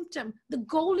symptom. The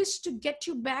goal is to get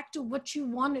you back to what you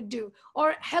want to do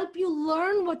or help you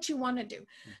learn what you want to do.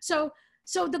 So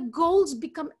the goals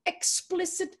become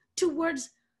explicit towards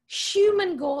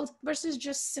human goals versus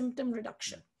just symptom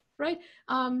reduction, right?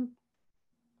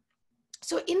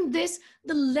 So in this,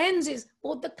 the lens is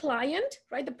both the client,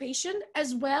 right, the patient,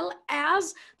 as well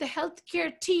as the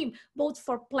healthcare team, both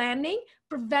for planning,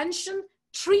 prevention,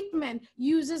 treatment,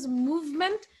 uses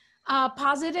movement,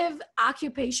 positive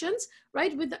occupations,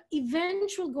 right, with the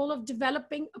eventual goal of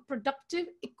developing a productive,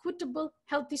 equitable,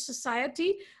 healthy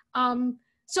society.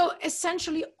 So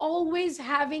essentially always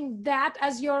having that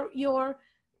as your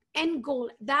end goal,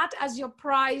 that as your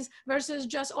prize versus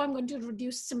just, oh, I'm going to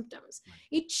reduce symptoms.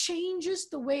 It changes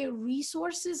the way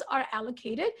resources are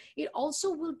allocated. It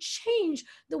also will change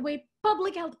the way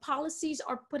public health policies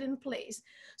are put in place.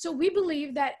 So we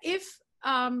believe that if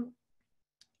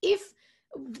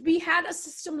we had a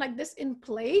system like this in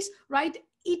place, right,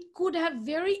 it could have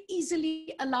very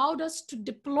easily allowed us to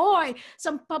deploy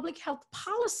some public health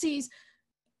policies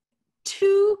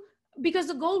because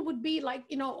the goal would be like,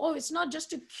 oh, it's not just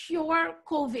to cure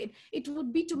COVID. It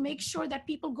would be to make sure that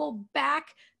people go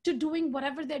back to doing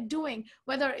whatever they're doing,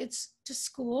 whether it's to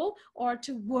school or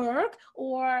to work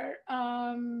or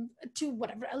to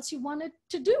whatever else you wanted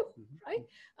to do, right?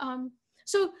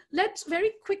 So let's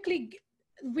very quickly,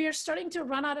 we're starting to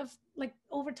run out of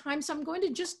over time. So I'm going to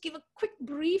just give a quick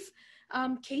brief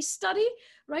case study,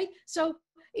 right? So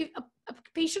if a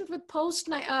patient with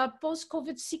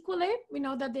post-COVID sequelae, we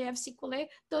know that they have sequelae,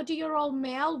 30-year-old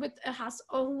male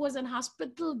who was a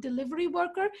hospital delivery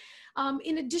worker.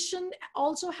 In addition,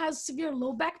 also has severe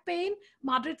low back pain,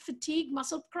 moderate fatigue,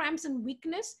 muscle cramps and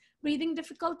weakness, breathing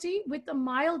difficulty with a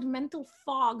mild mental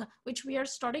fog, which we are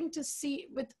starting to see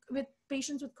with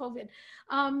patients with COVID.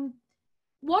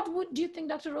 What do you think,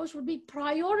 Dr. Roche, would be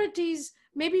priorities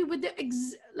maybe with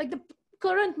the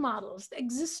current models, the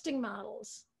existing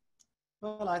models?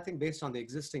 Well, I think based on the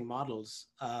existing models,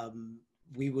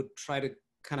 we would try to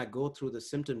kind of go through the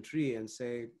symptom tree and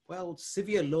say, well,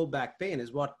 severe low back pain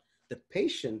is what the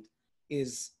patient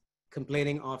is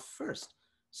complaining of first.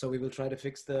 So we will try to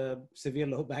fix the severe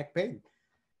low back pain.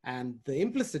 And the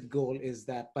implicit goal is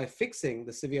that by fixing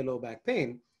the severe low back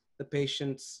pain, the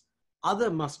patient's other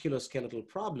musculoskeletal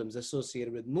problems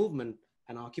associated with movement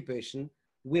and occupation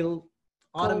will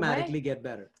automatically get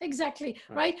better. Exactly,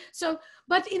 right? So,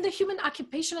 but in the human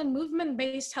occupation and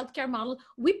movement-based healthcare model,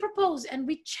 we propose and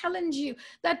we challenge you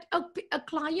that a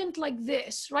client like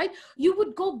this, right? You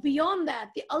would go beyond that.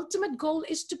 The ultimate goal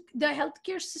is to the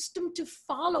healthcare system to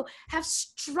follow, have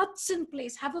struts in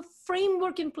place, have a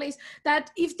framework in place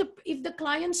that if the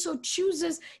client so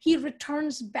chooses, he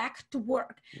returns back to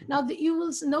work. Now, you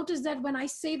will notice that when I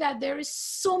say that, there is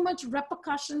so much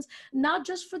repercussions, not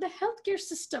just for the healthcare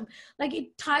system, like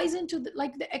it ties into the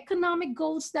economic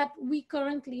goals that we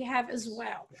currently have as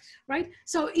well, right?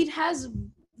 So it has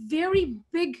very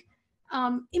big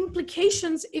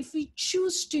implications if we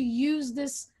choose to use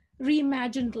this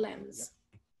reimagined lens.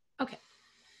 Okay,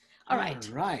 all right.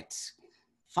 All right,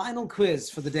 final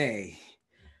quiz for the day.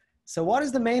 So what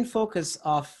is the main focus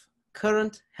of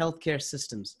current healthcare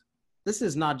systems? This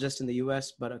is not just in the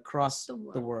US, but across the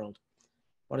world.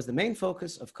 What is the main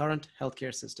focus of current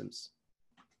healthcare systems?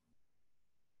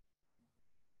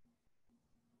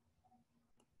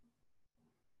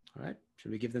 All right,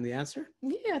 should we give them the answer?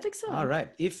 Yeah, I think so. All right,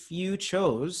 if you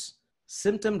chose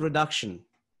symptom reduction,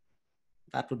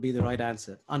 that would be the right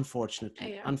answer,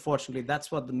 unfortunately. Yeah. Unfortunately,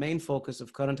 that's what the main focus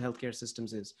of current healthcare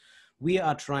systems is. We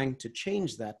are trying to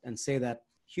change that and say that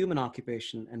human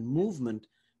occupation and movement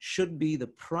should be the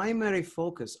primary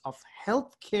focus of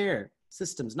healthcare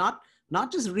systems, not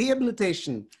just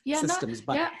rehabilitation systems,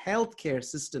 but healthcare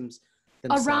systems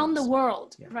themselves. Around the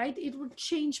world, right? It would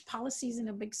change policies in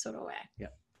a big sort of way. Yeah.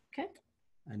 Okay.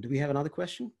 And do we have another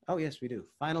question? Oh, yes, we do.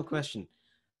 Final question.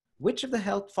 Which of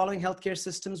the following healthcare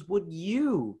systems would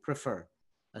you prefer?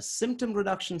 A symptom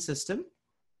reduction system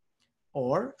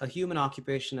or a human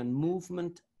occupation and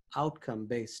movement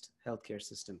outcome-based healthcare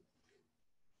system?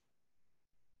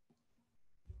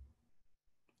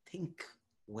 Think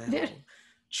well.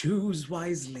 Choose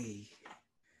wisely.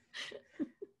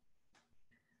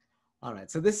 All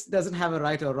right, so this doesn't have a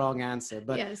right or wrong answer,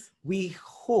 but we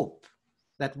hope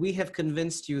that we have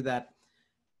convinced you that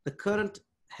the current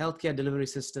healthcare delivery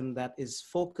system that is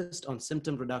focused on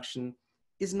symptom reduction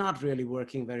is not really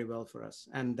working very well for us,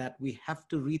 and that we have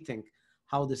to rethink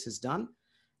how this is done,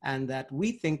 and that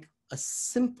we think a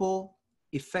simple,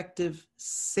 effective,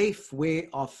 safe way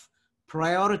of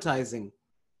prioritizing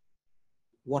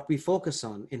what we focus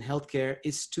on in healthcare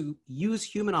is to use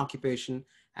human occupation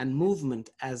and movement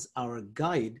as our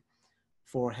guide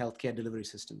for healthcare delivery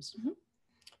systems.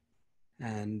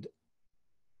 And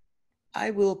I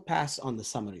will pass on the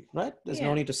summary, right? There's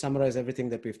no need to summarize everything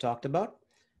that we've talked about.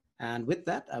 And with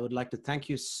that, I would like to thank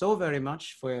you so very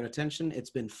much for your attention. It's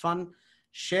been fun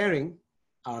sharing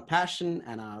our passion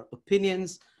and our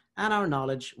opinions and our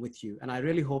knowledge with you. And I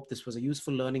really hope this was a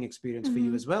useful learning experience for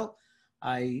you as well.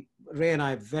 Ray and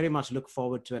I very much look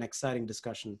forward to an exciting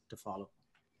discussion to follow.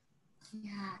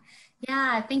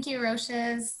 Yeah. Thank you,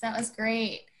 Roches. That was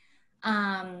great.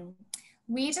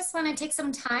 We just want to take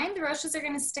some time. The Roches are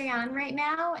going to stay on right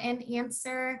now and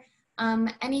answer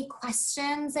any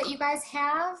questions that you guys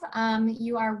have.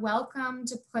 You are welcome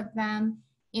to put them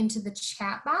into the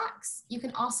chat box. You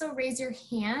can also raise your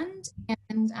hand,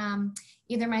 and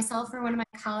either myself or one of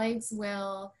my colleagues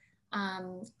will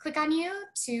click on you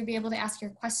to be able to ask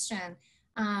your question.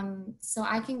 So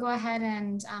I can go ahead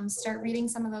and start reading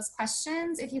some of those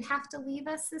questions. If you have to leave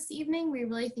us this evening, we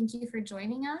really thank you for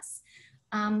joining us.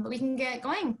 But we can get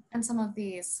going on some of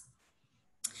these.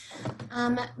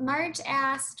 Marge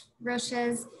asked,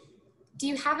 Roches, do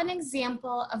you have an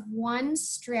example of one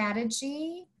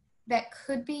strategy that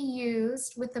could be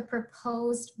used with the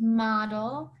proposed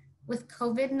model with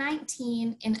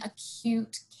COVID-19 in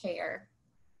acute care?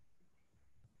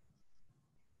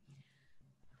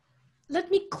 Let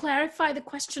me clarify the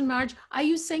question, Marge. Are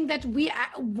you saying that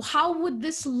how would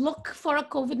this look for a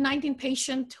COVID-19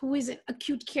 patient who is in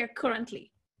acute care currently,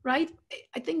 right?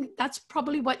 I think that's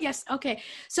probably what, yes, okay.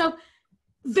 So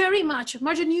very much,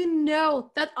 Marge, and you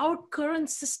know that our current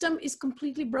system is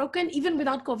completely broken even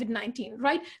without COVID-19,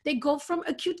 right? They go from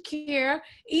acute care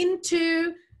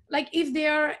into, like, if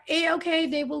they're A-okay,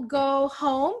 they will go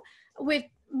home with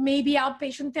maybe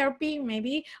outpatient therapy,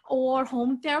 maybe, or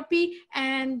home therapy,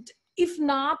 and if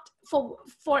not,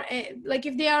 like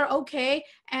if they are okay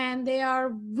and they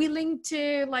are willing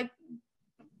to like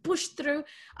push through,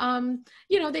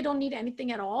 you know, they don't need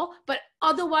anything at all, but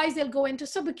otherwise they'll go into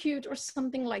subacute or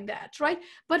something like that, right?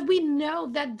 But we know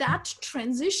that that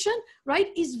transition, right,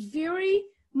 is very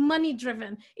money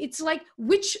driven. It's like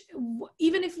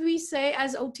even if we say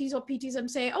as OTs or PTs and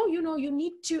say, oh, you know, you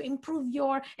need to improve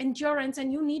your endurance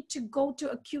and you need to go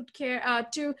to acute care,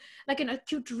 to like an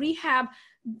acute rehab,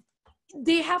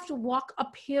 they have to walk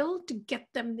uphill to get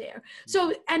them there.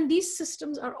 So, and these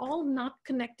systems are all not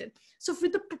connected. So for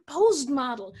the proposed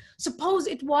model, suppose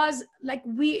it was like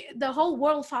the whole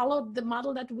world followed the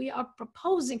model that we are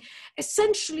proposing.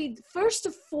 Essentially, first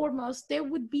and foremost, there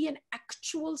would be an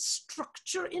actual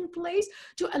structure in place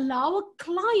to allow a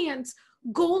client's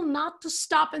goal not to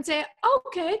stop and say,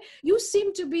 okay, you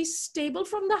seem to be stable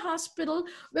from the hospital.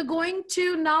 We're going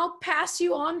to now pass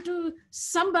you on to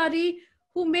somebody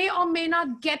who may or may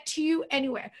not get to you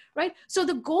anywhere, right? So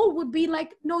the goal would be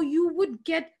like, no, you would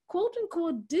get quote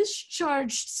unquote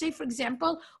discharged, say for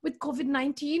example, with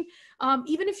COVID-19,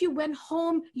 even if you went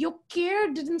home, your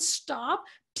care didn't stop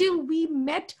till we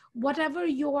met whatever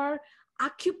your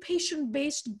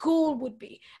occupation-based goal would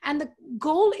be. And the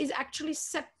goal is actually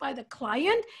set by the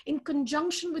client in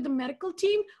conjunction with the medical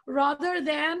team, rather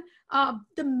than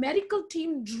the medical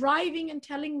team driving and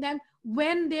telling them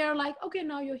when they're like, okay,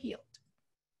 now you're healed.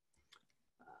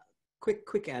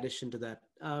 Quick addition to that.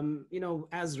 You know,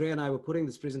 as Ray and I were putting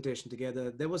this presentation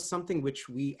together, there was something which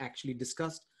we actually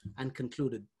discussed and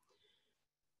concluded.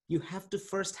 You have to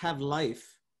first have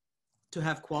life to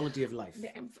have quality of life.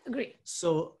 Yeah, agree.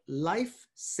 So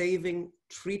life-saving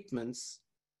treatments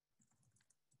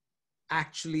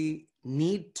actually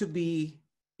need to be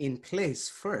in place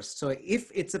first. So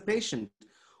if it's a patient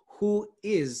who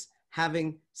is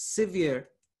having severe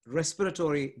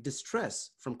respiratory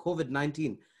distress from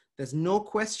COVID-19, there's no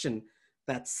question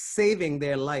that saving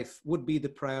their life would be the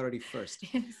priority first.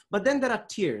 Yes. But then there are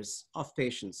tiers of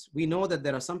patients. We know that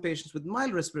there are some patients with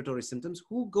mild respiratory symptoms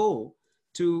who go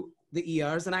to the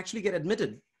ERs and actually get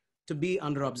admitted to be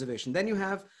under observation. Then you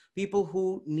have people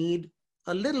who need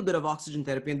a little bit of oxygen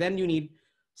therapy, and then you need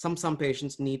some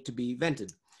patients need to be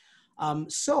vented.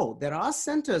 So there are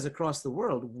centers across the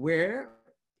world where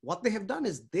what they have done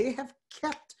is they have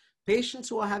kept patients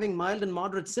who are having mild and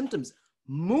moderate symptoms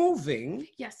moving,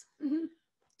 yes,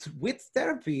 with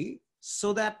therapy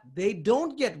so that they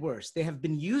don't get worse. They have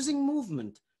been using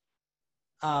movement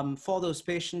for those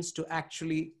patients to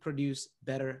actually produce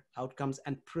better outcomes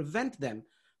and prevent them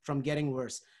from getting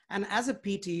worse. And as a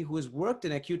PT who has worked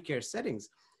in acute care settings,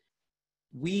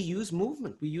 we use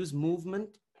movement. We use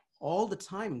movement all the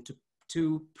time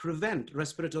to prevent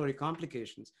respiratory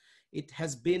complications. It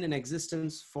has been in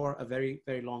existence for a very,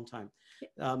 very long time.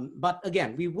 But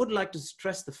again, we would like to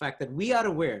stress the fact that we are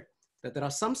aware that there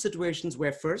are some situations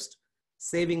where first,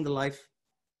 saving the life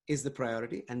is the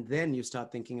priority, and then you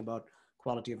start thinking about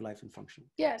quality of life and function.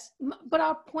 Yes, but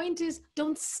our point is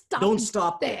don't stop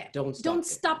there. Don't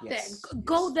stop there. Yes.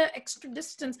 Go the extra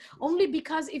distance, only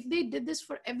because if they did this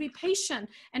for every patient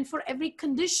and for every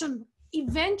condition,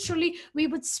 eventually we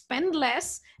would spend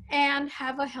less and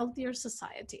have a healthier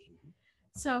society.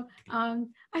 So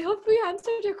I hope we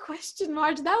answered your question,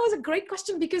 Marge. That was a great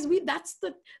question, because that's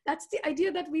the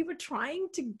idea that we were trying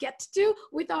to get to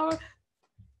with our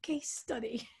case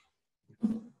study.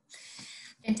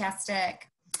 Fantastic.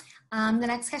 The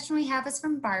next question we have is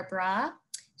from Barbara.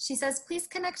 She says, please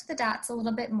connect the dots a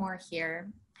little bit more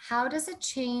here. How does a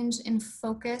change in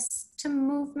focus to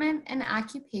movement and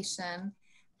occupation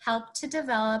help to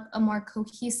develop a more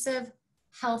cohesive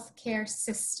healthcare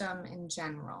system in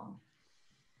general?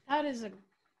 That is a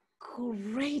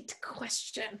great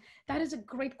question. That is a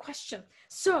great question.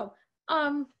 So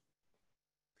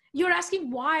you're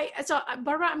asking why. So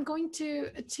Barbara, I'm going to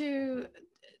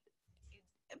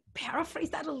paraphrase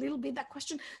that a little bit, that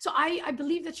question. So I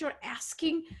believe that you're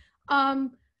asking,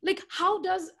 like, how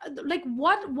does, like,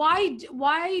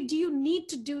 why do you need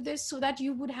to do this so that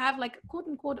you would have, like, quote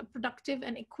unquote, a productive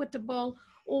and equitable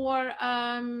or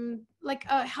like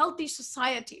a healthy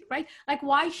society, right? Like,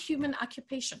 why human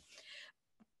occupation?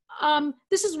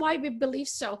 This is why we believe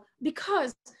so,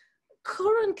 because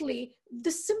currently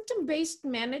the symptom-based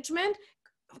management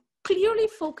clearly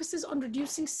focuses on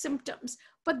reducing symptoms,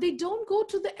 but they don't go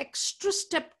to the extra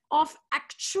step of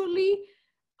actually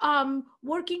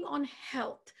working on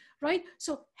health, right?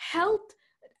 So health,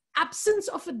 absence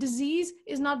of a disease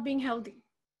is not being healthy.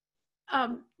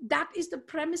 That is the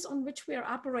premise on which we are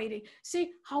operating.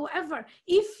 See, however,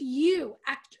 if you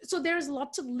so there's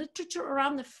lots of literature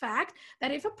around the fact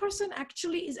that if a person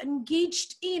actually is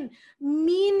engaged in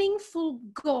meaningful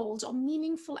goals or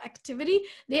meaningful activity,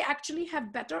 they actually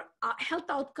have better health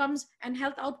outcomes, and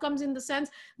health outcomes in the sense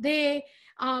they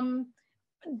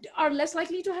are less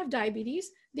likely to have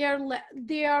diabetes.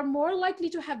 They are more likely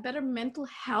to have better mental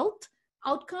health,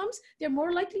 outcomes, they're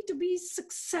more likely to be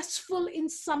successful in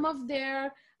some of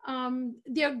their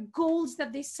goals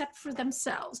that they set for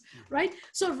themselves, right?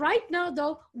 So right now,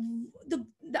 though, the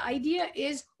idea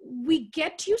is we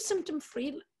get you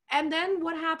symptom-free, and then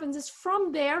what happens is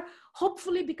from there,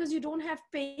 hopefully, because you don't have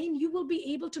pain, you will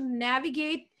be able to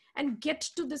navigate and get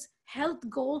to this health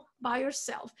goal by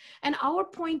yourself. And our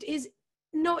point is,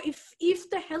 no, if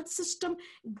the health system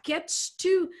gets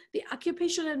to the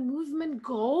occupation and movement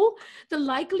goal, the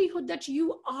likelihood that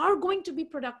you are going to be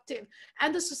productive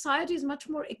and the society is much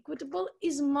more equitable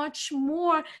is much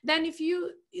more than if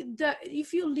you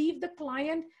leave the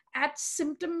client at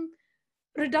symptom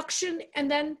reduction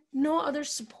and then no other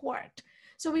support.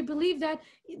 So we believe that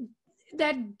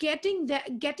getting the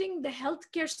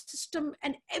healthcare system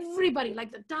and everybody,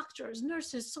 like the doctors,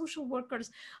 nurses, social workers,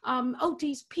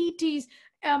 OTs, PTs,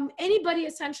 anybody,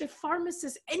 essentially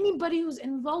pharmacists, anybody who's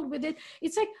involved with it.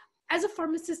 It's like, as a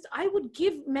pharmacist, I would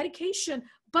give medication,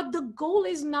 but the goal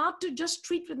is not to just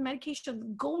treat with medication. The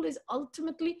goal is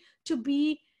ultimately to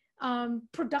be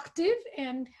productive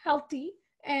and healthy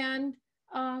and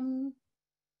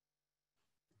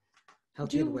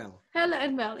healthy and well. Healthy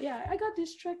and well, yeah. I got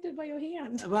distracted by your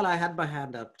hand. Well, I had my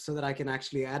hand up so that I can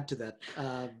actually add to that.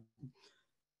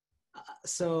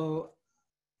 So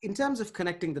in terms of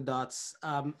connecting the dots,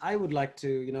 I would like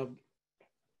to,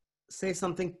 say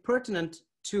something pertinent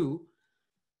to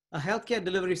a healthcare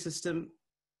delivery system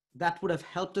that would have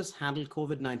helped us handle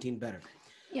COVID-19 better.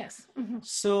 Yes. Mm-hmm.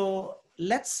 So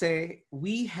let's say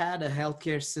we had a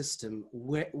healthcare system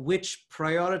which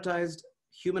prioritized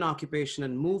human occupation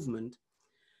and movement.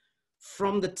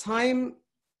 From the time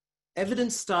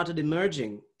evidence started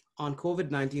emerging on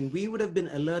COVID-19, we would have been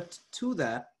alert to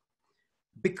that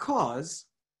because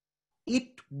it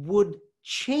would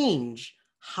change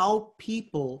how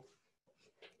people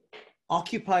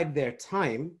occupied their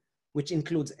time, which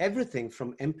includes everything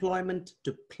from employment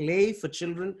to play for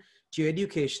children to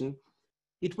education.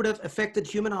 It would have affected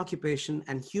human occupation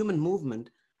and human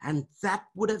movement, and that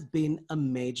would have been a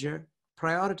major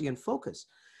priority and focus.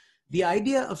 The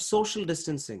idea of social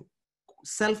distancing,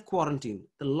 self-quarantine,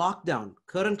 the lockdown,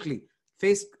 currently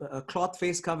cloth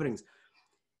face coverings,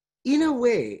 in a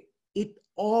way, it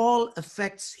all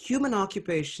affects human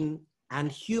occupation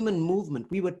and human movement.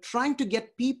 We were trying to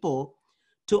get people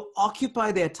to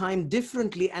occupy their time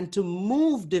differently and to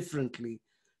move differently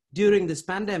during this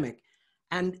pandemic.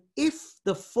 And if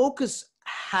the focus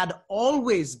had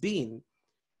always been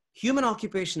human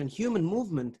occupation and human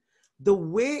movement, the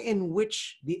way in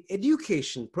which the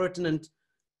education pertinent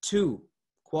to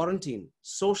quarantine,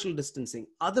 social distancing,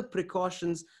 other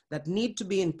precautions that need to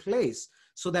be in place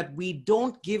so that we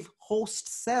don't give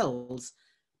host cells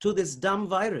to this dumb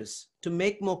virus to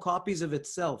make more copies of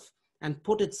itself and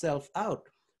put itself out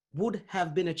would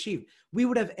have been achieved. We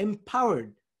would have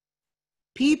empowered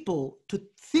people to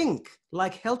think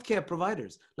like healthcare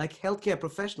providers, like healthcare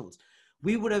professionals.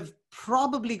 We would have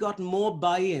probably gotten more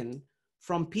buy-in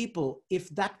from people if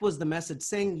that was the message,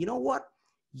 saying, you know what,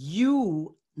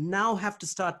 you now have to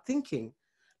start thinking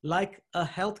like a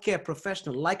healthcare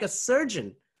professional, like a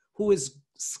surgeon who is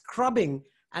scrubbing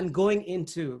and going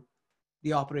into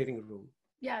the operating room.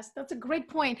 Yes, that's a great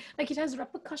point. Like, it has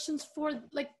repercussions for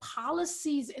like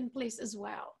policies in place as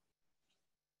well.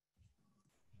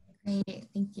 Great,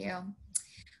 thank you.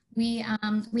 We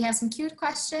have some queued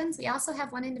questions. We also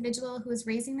have one individual who is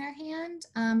raising their hand.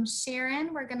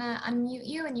 Sharon, we're gonna unmute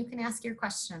you and you can ask your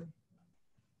question.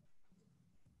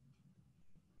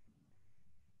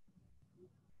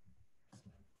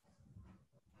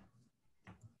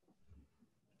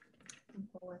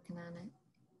 We're working on it.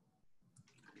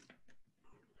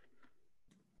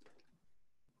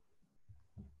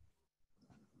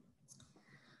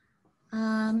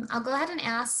 I'll go ahead and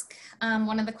ask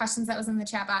one of the questions that was in the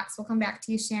chat box. We'll come back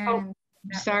to you, Sharon.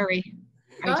 Oh, sorry.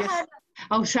 Go ahead.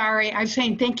 Oh, sorry. I'm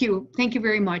saying thank you. Thank you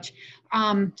very much.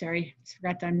 Sorry,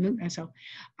 forgot to unmute myself.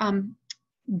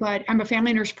 But I'm a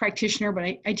family nurse practitioner, but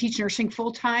I teach nursing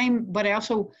full time, but I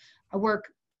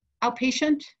work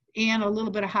outpatient and a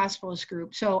little bit of hospitalist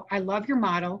group. So I love your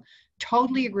model,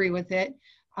 totally agree with it.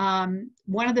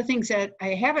 One of the things that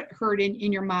I haven't heard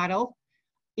in your model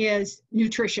is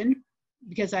nutrition,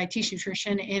 because I teach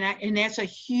nutrition, and that's a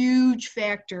huge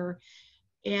factor.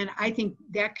 And I think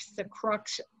that's the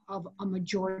crux of a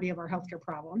majority of our healthcare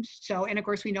problems. So, and of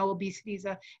course we know obesity is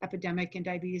an epidemic and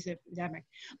diabetes is an epidemic.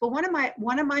 But one of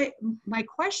my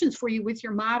questions for you with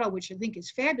your model, which I think is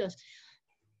fabulous,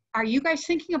 are you guys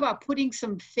thinking about putting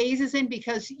some phases in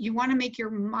because you want to make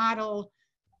your model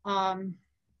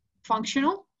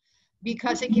functional?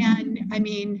 Because again, I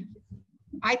mean,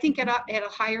 I think at a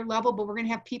higher level, but we're going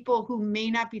to have people who may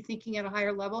not be thinking at a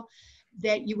higher level,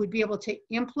 that you would be able to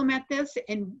implement this.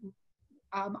 And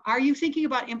are you thinking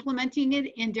about implementing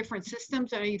it in different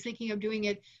systems? Or are you thinking of doing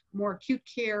it more acute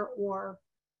care or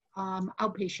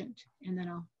outpatient? And then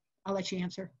I'll let you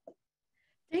answer.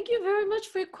 Thank you very much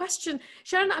for your question.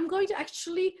 Sharon, I'm going to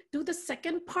actually do the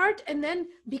second part. And then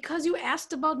because you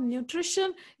asked about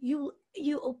nutrition, you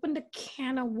opened a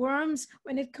can of worms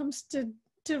when it comes to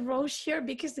Roche here,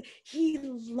 because he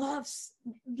loves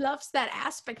that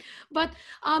aspect. But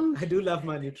I do love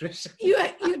my nutrition. You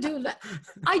do.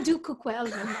 I do cook well.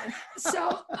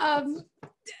 So,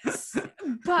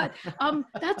 but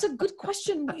that's a good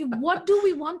question. What do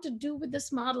we want to do with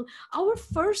this model? Our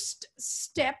first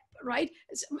step, right,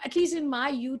 at least in my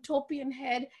utopian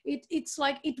head, it's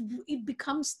like it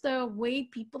becomes the way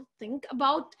people think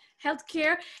about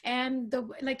healthcare, and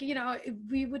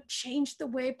we would change the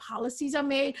way policies are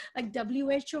made. Like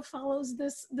WHO follows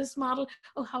this model.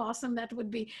 Oh, how awesome that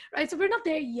would be, right? So we're not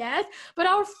there yet, but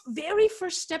our very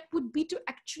first step would be to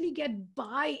actually get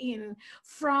buy-in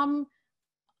from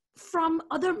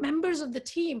other members of the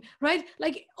team, right?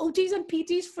 Like OTs and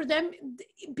PTs, for them,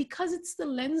 because it's the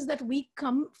lens that we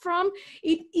come from,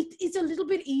 it's a little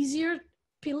bit easier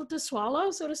pill to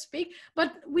swallow, so to speak.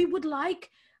 But we would like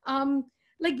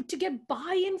to get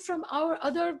buy-in from our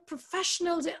other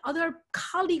professionals and other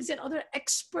colleagues and other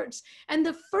experts. And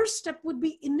the first step would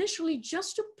be initially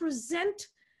just to present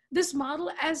this model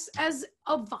as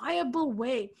a viable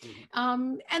way,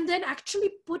 and then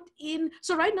actually put in.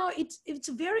 So right now it's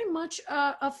very much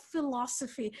a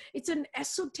philosophy. It's an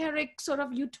esoteric sort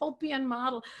of utopian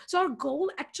model. So our goal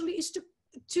actually is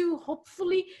to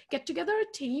hopefully get together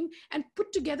a team and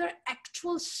put together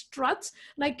actual struts.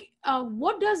 Like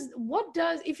what does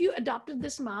if you adopted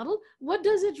this model, what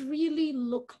does it really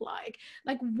look like?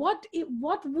 Like what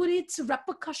would its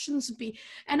repercussions be?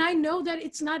 And I know that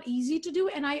it's not easy to do,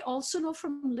 and I also know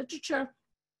from literature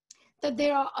that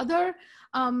there are other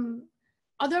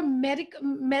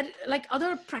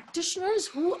other practitioners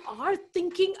who are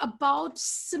thinking about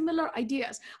similar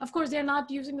ideas. Of course, they're not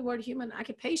using the word human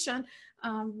occupation,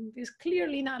 because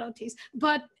clearly not OTs,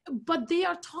 but they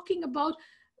are talking about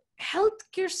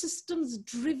healthcare systems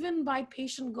driven by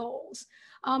patient goals.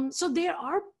 So there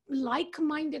are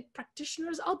like-minded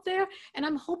practitioners out there, and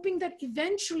I'm hoping that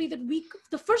eventually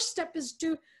the first step is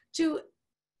to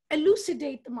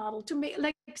elucidate the model, to make,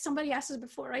 like somebody asked us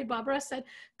before, right? Barbara said,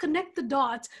 connect the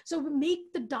dots. So we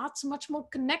make the dots much more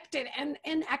connected and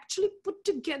actually put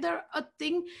together a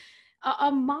thing, a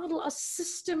model, a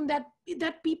system that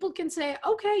people can say,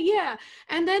 okay, yeah.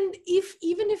 And then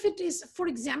even if it is, for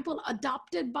example,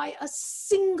 adopted by a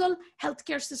single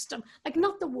healthcare system, like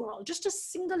not the world, just a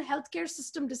single healthcare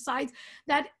system decides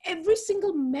that every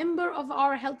single member of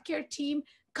our healthcare team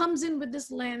comes in with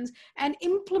this lens and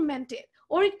implement it.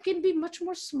 Or it can be much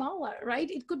more smaller,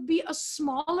 right? It could be a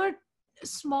smaller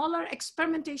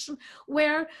experimentation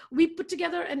where we put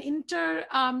together an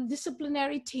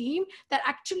interdisciplinary team that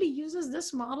actually uses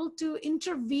this model to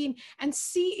intervene and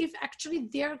see if actually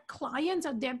their clients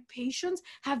or their patients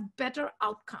have better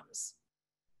outcomes.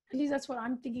 At least that's what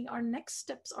I'm thinking our next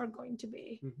steps are going to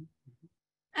be. Mm-hmm.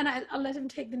 And I'll let him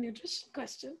take the nutrition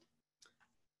question.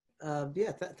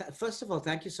 First of all,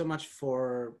 thank you so much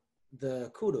for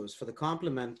the kudos, for the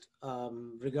compliment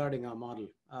regarding our model.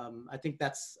 I think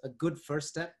that's a good first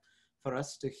step for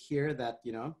us to hear that,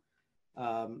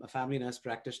 a family nurse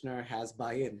practitioner has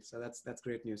buy-in. So that's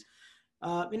great news.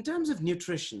 In terms of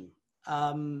nutrition,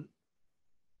 I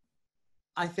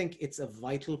think it's a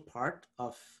vital part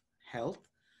of health.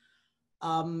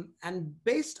 And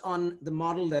based on the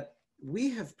model that we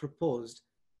have proposed,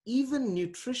 even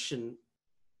nutrition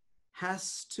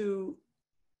has to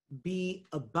be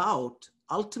about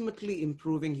ultimately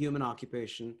improving human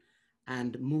occupation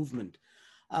and movement.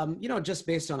 Just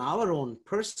based on our own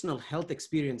personal health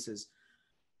experiences,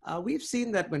 we've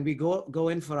seen that when we go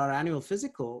in for our annual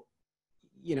physical,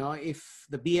 if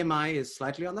the BMI is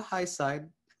slightly on the high side,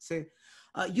 say,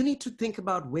 you need to think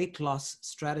about weight loss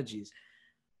strategies.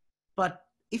 But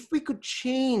if we could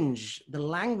change the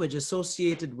language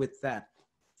associated with that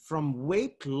from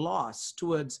weight loss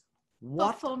towards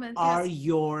what are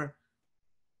your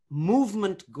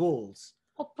movement goals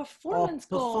or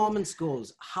performance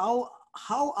goals? How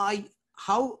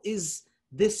is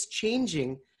this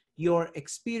changing your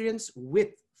experience with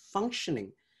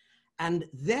functioning? And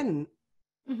then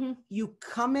you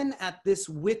come in at this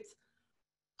with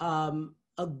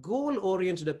a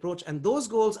goal-oriented approach, and those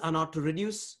goals are not to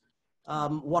reduce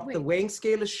what the weighing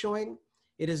scale is showing.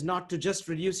 It is not to just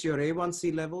reduce your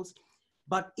A1C levels,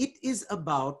 but it is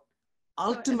about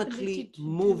ultimately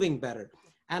moving better.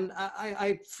 And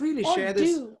I freely share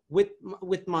this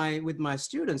with my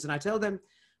students, and I tell them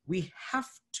we have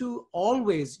to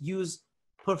always use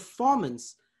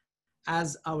performance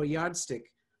as our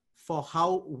yardstick for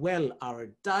how well our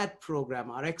diet program,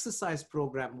 our exercise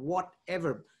program,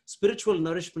 whatever, spiritual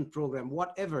nourishment program,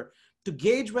 whatever, to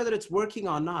gauge whether it's working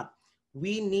or not.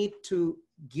 We need to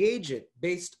gauge it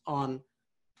based on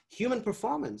human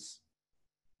performance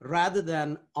rather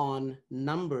than on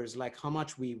numbers like how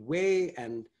much we weigh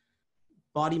and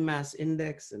body mass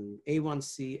index and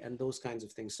A1C and those kinds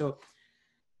of things. So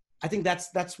I think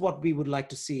that's what we would like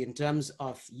to see in terms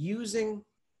of using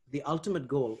the ultimate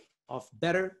goal of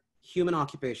better human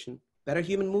occupation, better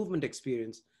human movement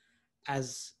experience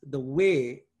as the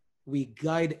way we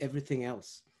guide everything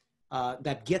else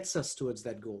that gets us towards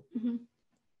that goal. Mm-hmm.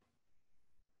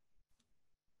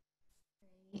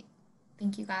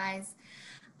 Thank you, guys.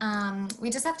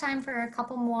 We just have time for a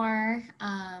couple more.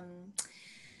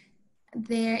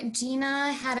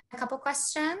 Gina had a couple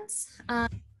questions.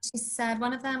 She said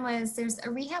one of them was, there's a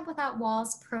Rehab Without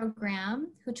Walls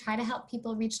program who try to help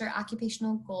people reach their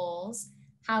occupational goals.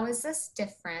 How is this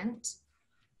different?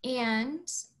 And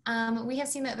we have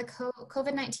seen that the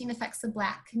COVID-19 affects the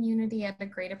Black community at a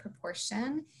greater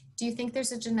proportion. Do you think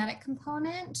there's a genetic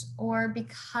component or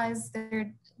because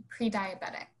they're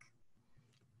pre-diabetic?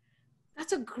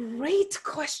 That's a great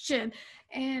question.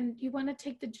 And you want to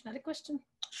take the genetic question?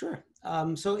 Sure.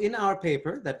 So in our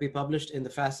paper that we published in the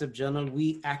FASCIP journal,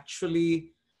 we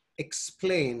actually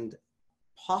explained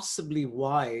possibly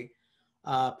why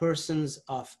persons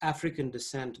of African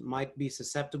descent might be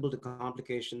susceptible to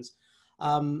complications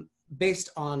based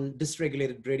on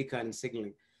dysregulated bradykinin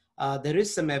signaling. There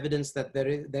is some evidence that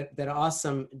there are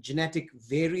some genetic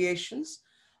variations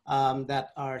that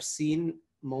are seen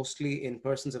mostly in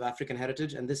persons of African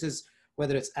heritage, and this is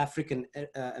whether it's African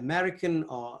American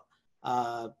or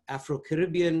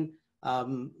Afro-Caribbean,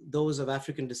 those of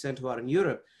African descent who are in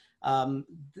Europe.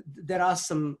 There are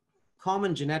some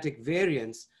common genetic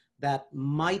variants that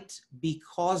might be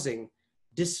causing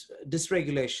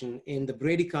dysregulation in the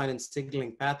bradykinin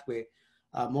signaling pathway,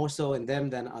 more so in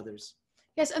them than others.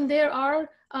 Yes, and there are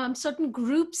certain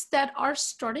groups that are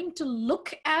starting to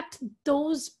look at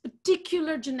those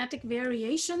particular genetic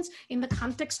variations in the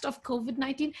context of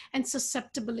COVID-19 and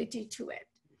susceptibility to it,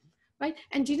 right?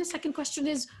 And Gina's second question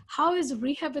is, how is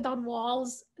Rehab Without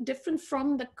Walls different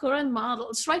from the current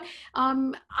models, right?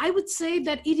 I would say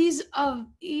that it is a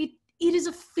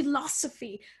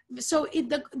philosophy. So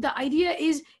the idea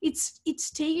is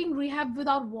it's taking Rehab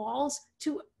Without Walls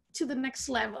to the next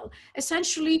level.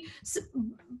 Essentially,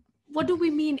 what do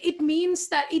we mean? It means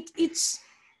that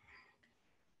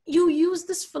you use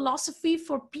this philosophy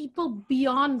for people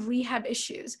beyond rehab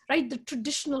issues, right? The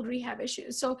traditional rehab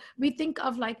issues. So we think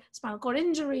of like spinal cord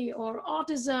injury or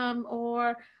autism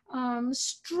or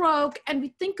stroke, and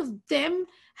we think of them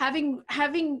having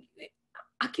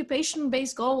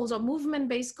occupation-based goals or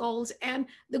movement-based goals, and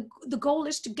the goal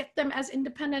is to get them as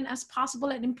independent as possible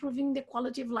and improving their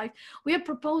quality of life. We are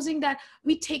proposing that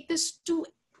we take this to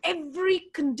every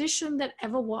condition that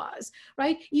ever was,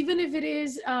 right? Even if it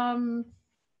is, I don't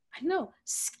know,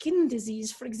 skin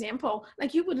disease, for example.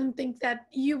 Like you wouldn't think that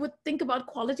you would think about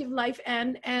quality of life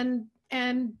and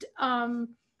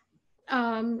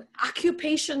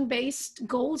occupation-based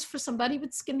goals for somebody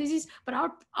with skin disease, but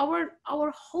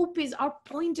our hope is, our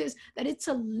point is that it's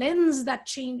a lens that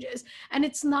changes, and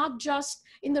it's not just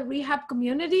in the rehab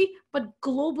community, but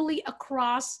globally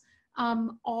across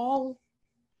all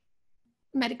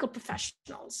medical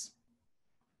professionals.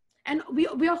 And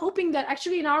we are hoping that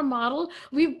actually in our model,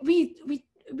 we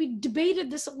debated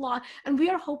this a lot, and we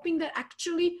are hoping that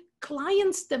actually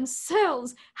clients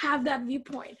themselves have that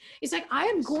viewpoint. It's like, I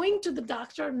am going to the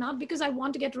doctor not because I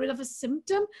want to get rid of a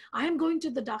symptom. I am going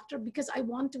to the doctor because I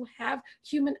want to have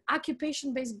human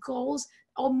occupation-based goals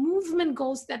or movement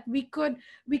goals that we could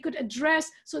address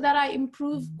so that I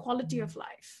improve quality of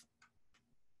life.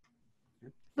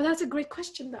 But that's a great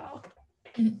question though.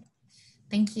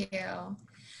 Thank you.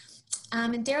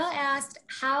 Daryl asked,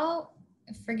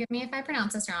 forgive me if I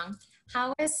pronounce this wrong,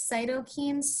 how is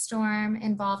cytokine storm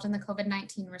involved in the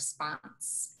COVID-19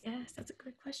 response? Yes, that's a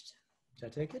great question. Should I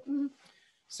take it? Mm-hmm.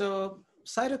 So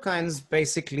cytokines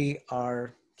basically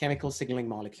are chemical signaling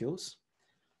molecules,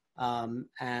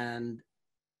 and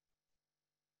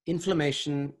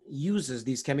inflammation uses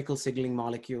these chemical signaling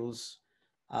molecules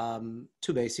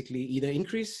to basically either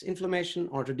increase inflammation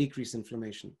or to decrease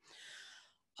inflammation.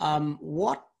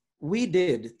 What we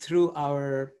did through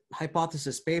our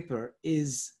hypothesis paper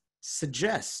is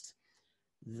suggest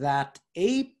that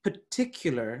a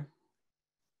particular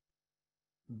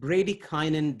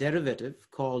bradykinin derivative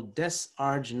called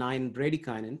des-arginine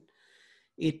bradykinin,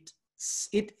 it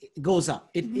goes up,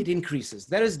 it increases.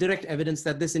 There is direct evidence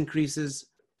that this increases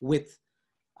with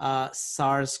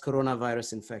SARS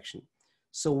coronavirus infection.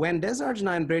 So when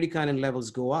des-arginine bradykinin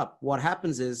levels go up, what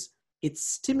happens is it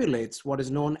stimulates what is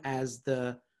known as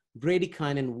the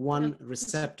bradykinin 1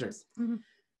 receptor.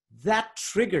 That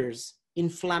triggers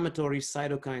inflammatory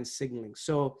cytokine signaling.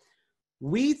 So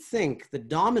we think the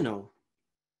domino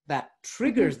that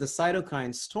triggers the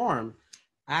cytokine storm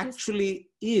actually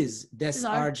is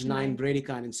des-arginine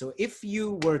bradykinin. So if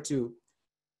you were to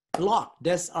block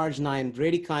des-arginine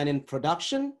bradykinin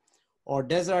production or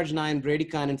des-arginine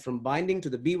bradykinin from binding to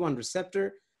the B1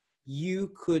 receptor,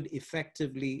 you could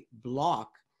effectively block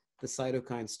the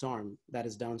cytokine storm that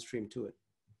is downstream to it.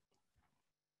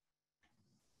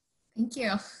 Thank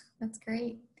you. That's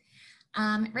great.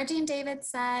 Reggie and David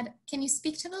said, can you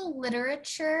speak to the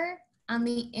literature on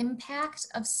the impact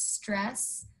of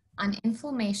stress on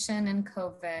inflammation and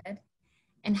COVID,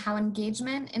 and how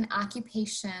engagement in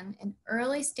occupation in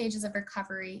early stages of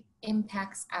recovery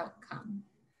impacts outcome?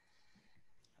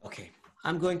 Okay,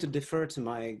 I'm going to defer to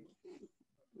my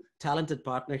talented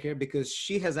partner here because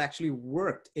she has actually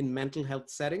worked in mental health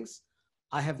settings.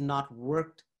 I have not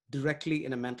worked directly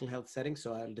in a mental health setting,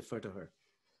 so I'll defer to her.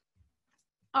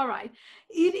 All right.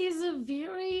 It is a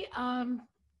very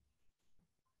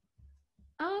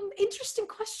interesting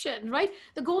question, right?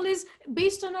 The goal is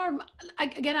based on our,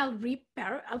 again, I'll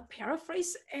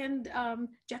paraphrase, and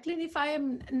Jacqueline, if I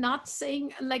am not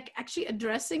saying, like, actually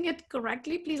addressing it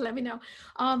correctly, please let me know.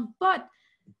 But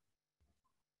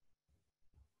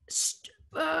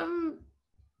I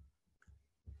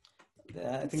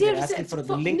think they're asking for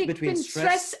the link between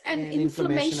stress and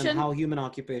inflammation and how human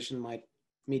occupation might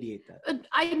mediate that.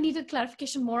 I needed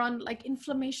clarification more on like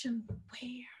inflammation,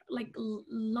 where, like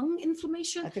lung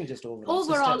inflammation? I think just overall.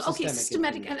 Overall, okay,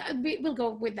 systematic, and we'll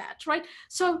go with that, right?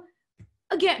 So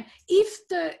again,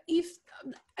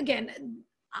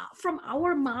 from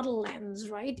our model lens,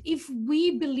 right, if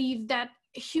we believe that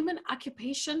human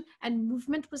occupation and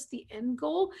movement was the end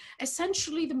goal,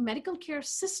 essentially the medical care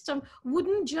system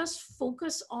wouldn't just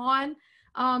focus on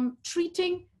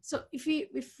treating. So if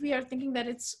we are thinking that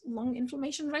it's lung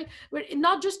inflammation, right, we're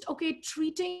not just, okay,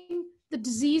 treating the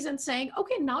disease and saying,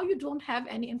 okay, now you don't have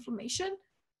any inflammation,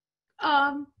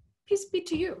 peace be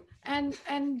to you, and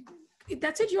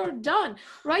that's it, you're done,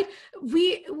 right?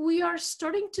 We are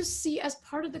starting to see, as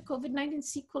part of the COVID-19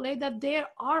 sequelae, that there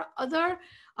are other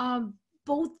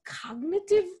both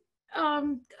cognitive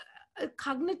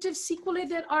sequelae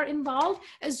that are involved,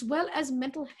 as well as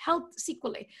mental health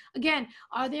sequelae. Again,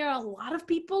 are there a lot of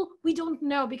people? We don't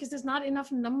know, because there's not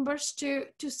enough numbers to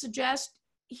suggest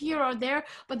here or there,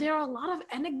 but there are a lot of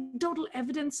anecdotal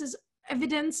evidence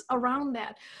around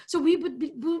that. So we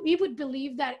would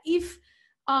believe that if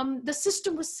the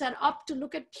system was set up to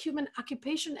look at human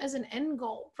occupation as an end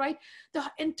goal, right, the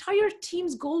entire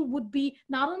team's goal would be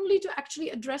not only to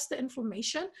actually address the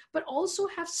inflammation, but also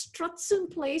have struts in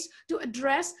place to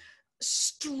address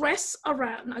stress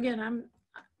around. Again,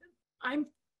 I'm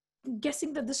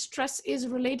guessing that the stress is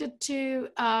related to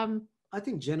I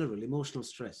think general emotional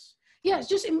stress. Yeah,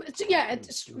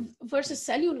 it's versus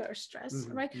cellular stress,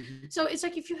 right? So it's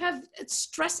like, if you have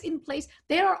stress in place,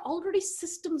 there are already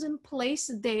systems in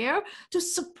place there to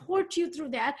support you through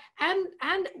that. And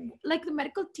like the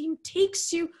medical team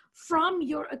takes you from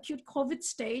your acute COVID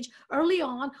stage early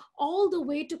on, all the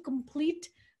way to complete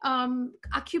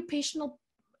occupational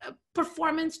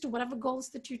performance to whatever goals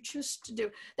that you choose to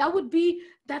do. That would be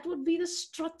the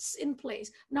struts in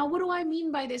place. Now, what do I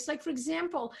mean by this? Like, for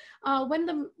example, when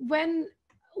the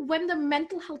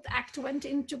Mental Health Act went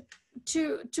into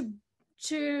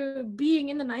being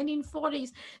in the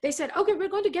 1940s, they said, okay, we're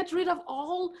going to get rid of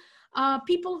all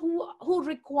people who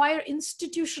require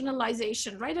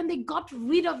institutionalization, right? And they got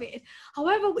rid of it.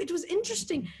 However, it was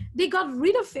interesting. They got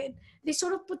rid of it. They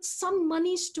sort of put some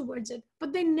monies towards it,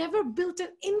 but they never built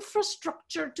an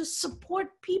infrastructure to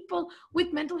support people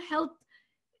with mental health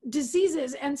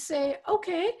diseases and say,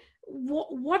 okay,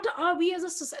 what are we as a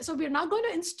society? So we're not going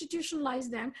to institutionalize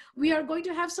them. We are going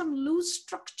to have some loose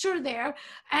structure there,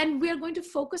 and we're going to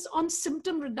focus on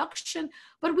symptom reduction.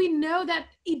 But we know that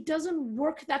it doesn't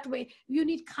work that way. You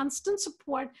need constant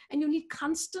support, and you need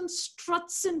constant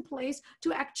struts in place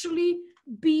to actually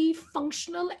be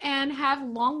functional and have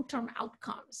long-term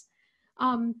outcomes.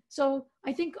 So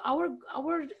I think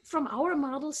from our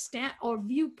model or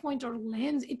viewpoint or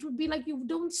lens, it would be like you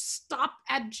don't stop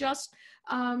at just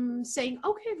saying,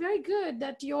 okay, very good,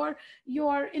 that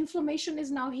your inflammation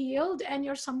is now healed and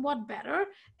you're somewhat better,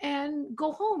 and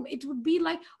go home. It would be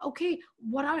like, okay,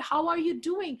 how are you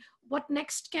doing? What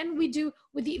next can we do,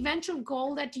 with the eventual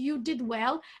goal that you did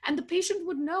well? And the patient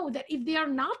would know that if they are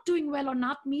not doing well or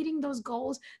not meeting those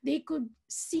goals, they could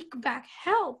seek back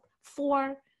help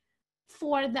for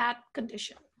that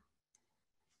condition.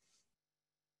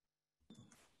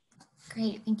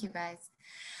 Great, thank you guys.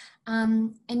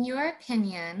 In your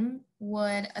opinion,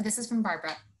 this is from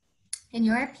Barbara, in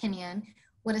your opinion,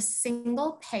 would a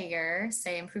single payer,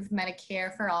 say improved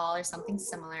Medicare for all or something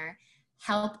similar,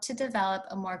 help to develop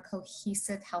a more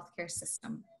cohesive healthcare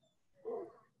system?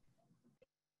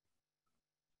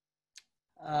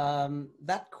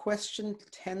 That question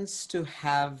tends to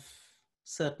have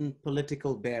certain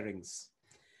political bearings.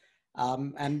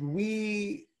 And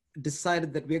we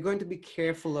decided that we're going to be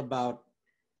careful about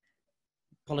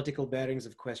political bearings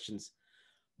of questions,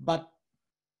 but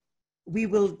we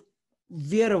will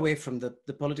veer away from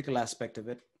the political aspect of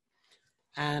it.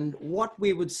 And what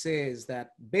we would say is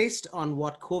that based on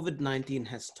what COVID-19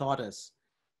 has taught us,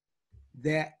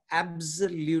 there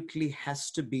absolutely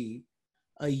has to be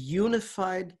a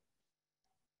unified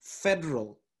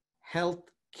federal health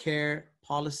care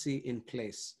policy in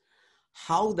place.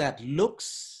 How that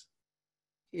looks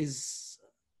is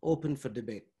open for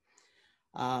debate.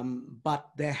 But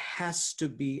there has to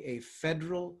be a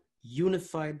federal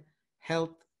unified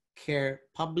health care,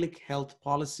 public health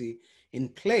policy in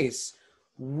place,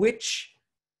 which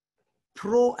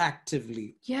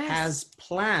proactively has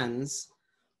plans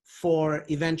for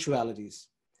eventualities.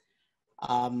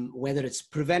 Whether it's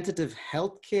preventative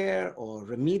health care or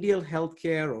remedial health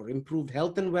care or improved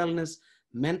health and wellness,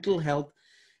 mental health,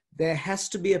 there has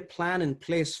to be a plan in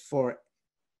place for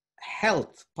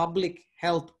health, public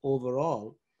health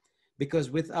overall, because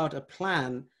without a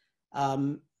plan,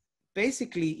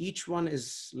 basically each one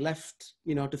is left,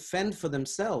 to fend for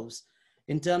themselves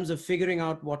in terms of figuring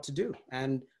out what to do.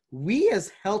 And we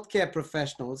as healthcare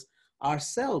professionals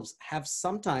ourselves have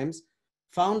sometimes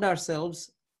found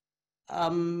ourselves,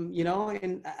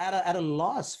 at a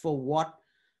loss for what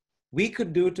we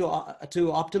could do to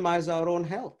optimize our own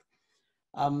health.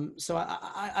 So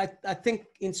I think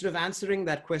instead of answering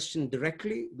that question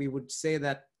directly, we would say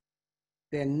that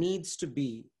there needs to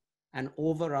be an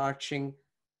overarching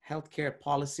healthcare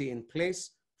policy in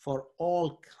place for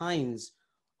all kinds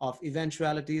of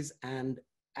eventualities. And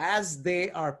as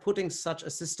they are putting such a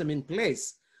system in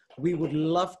place, we would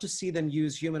love to see them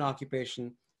use human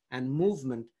occupation and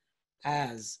movement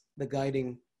as the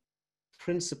guiding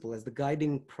principle, as the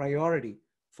guiding priority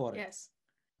for it. Yes.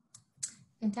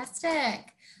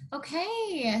 Fantastic.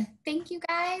 Okay, thank you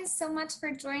guys so much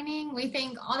for joining. We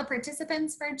thank all the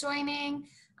participants for joining.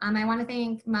 I want to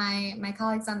thank my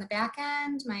colleagues on the back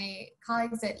end, my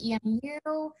colleagues at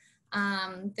EMU.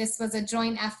 This was a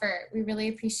joint effort. We really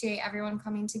appreciate everyone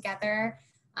coming together.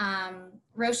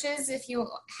 Roches, if you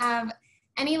have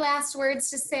any last words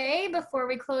to say before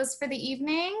we close for the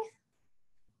evening?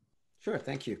 Sure,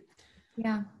 thank you.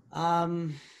 Yeah.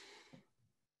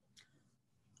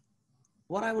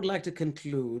 What I would like to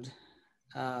conclude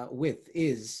with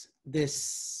is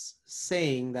this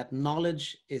saying that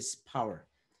knowledge is power.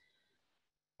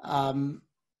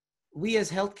 We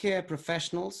as healthcare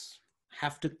professionals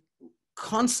have to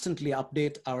constantly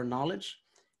update our knowledge,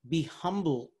 be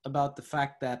humble about the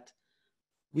fact that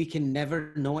we can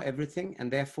never know everything,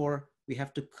 and therefore we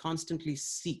have to constantly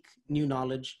seek new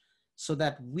knowledge so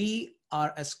that we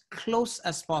are as close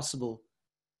as possible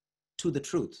to the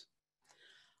truth.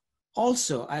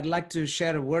 Also, I'd like to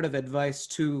share a word of advice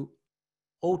to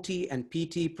OT and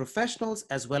PT professionals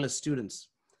as well as students.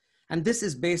 And this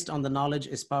is based on the knowledge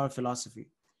is power philosophy.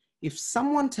 If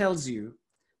someone tells you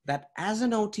that as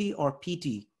an OT or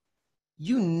PT,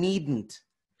 you needn't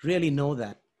really know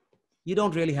that, you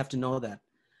don't really have to know that,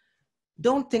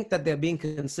 don't think that they're being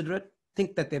considerate,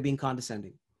 think that they're being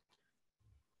condescending.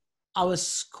 Our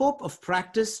scope of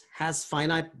practice has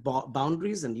finite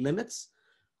boundaries and limits.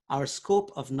 Our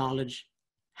scope of knowledge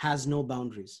has no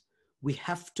boundaries. We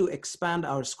have to expand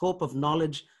our scope of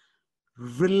knowledge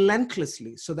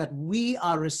relentlessly so that we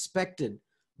are respected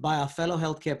by our fellow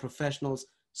healthcare professionals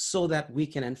so that we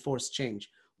can enforce change.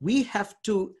 We have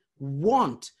to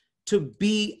want to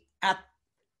be at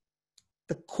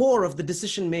the core of the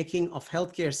decision-making of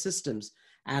healthcare systems,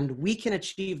 and we can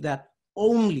achieve that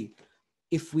only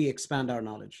if we expand our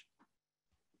knowledge.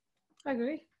 I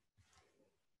agree.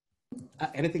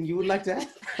 Anything you would like to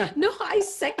add? No, I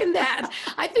second that.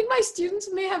 I think my students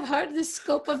may have heard the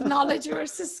scope of knowledge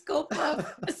versus scope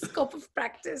of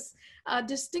practice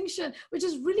distinction, which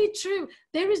is really true.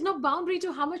 There is no boundary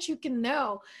to how much you can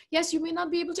know. Yes, you may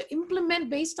not be able to implement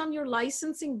based on your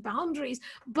licensing boundaries,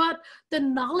 but the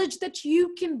knowledge that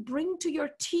you can bring to your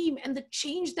team and the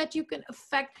change that you can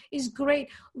affect is great.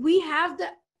 We have the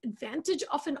advantage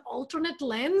of an alternate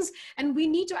lens, and we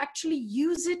need to actually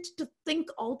use it to think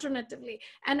alternatively.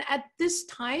 And at this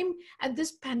time, at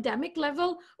this pandemic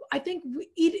level, I think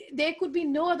there could be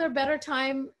no other better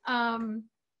time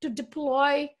to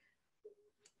deploy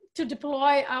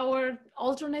our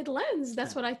alternate lens.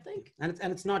 That's what I think. And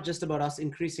it's not just about us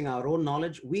increasing our own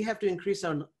knowledge. We have to increase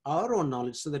our own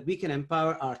knowledge so that we can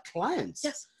empower our clients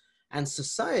and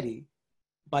society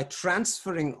by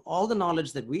transferring all the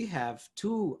knowledge that we have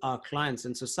to our clients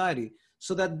and society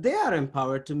so that they are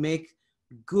empowered to make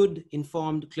good,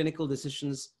 informed clinical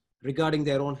decisions regarding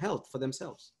their own health for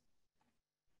themselves.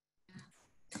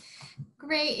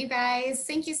 Great, you guys.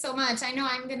 Thank you so much. I know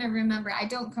I'm going to remember, I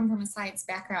don't come from a science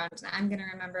background. I'm going to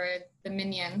remember the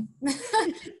minion,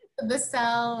 the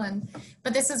cell,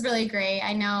 but this was really great.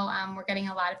 I know we're getting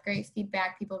a lot of great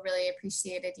feedback. People really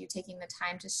appreciated you taking the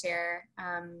time to share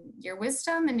your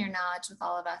wisdom and your knowledge with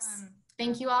all of us.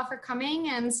 Thank you all for coming,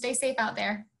 and stay safe out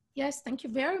there. Yes, thank you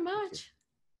very much.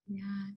 Yeah.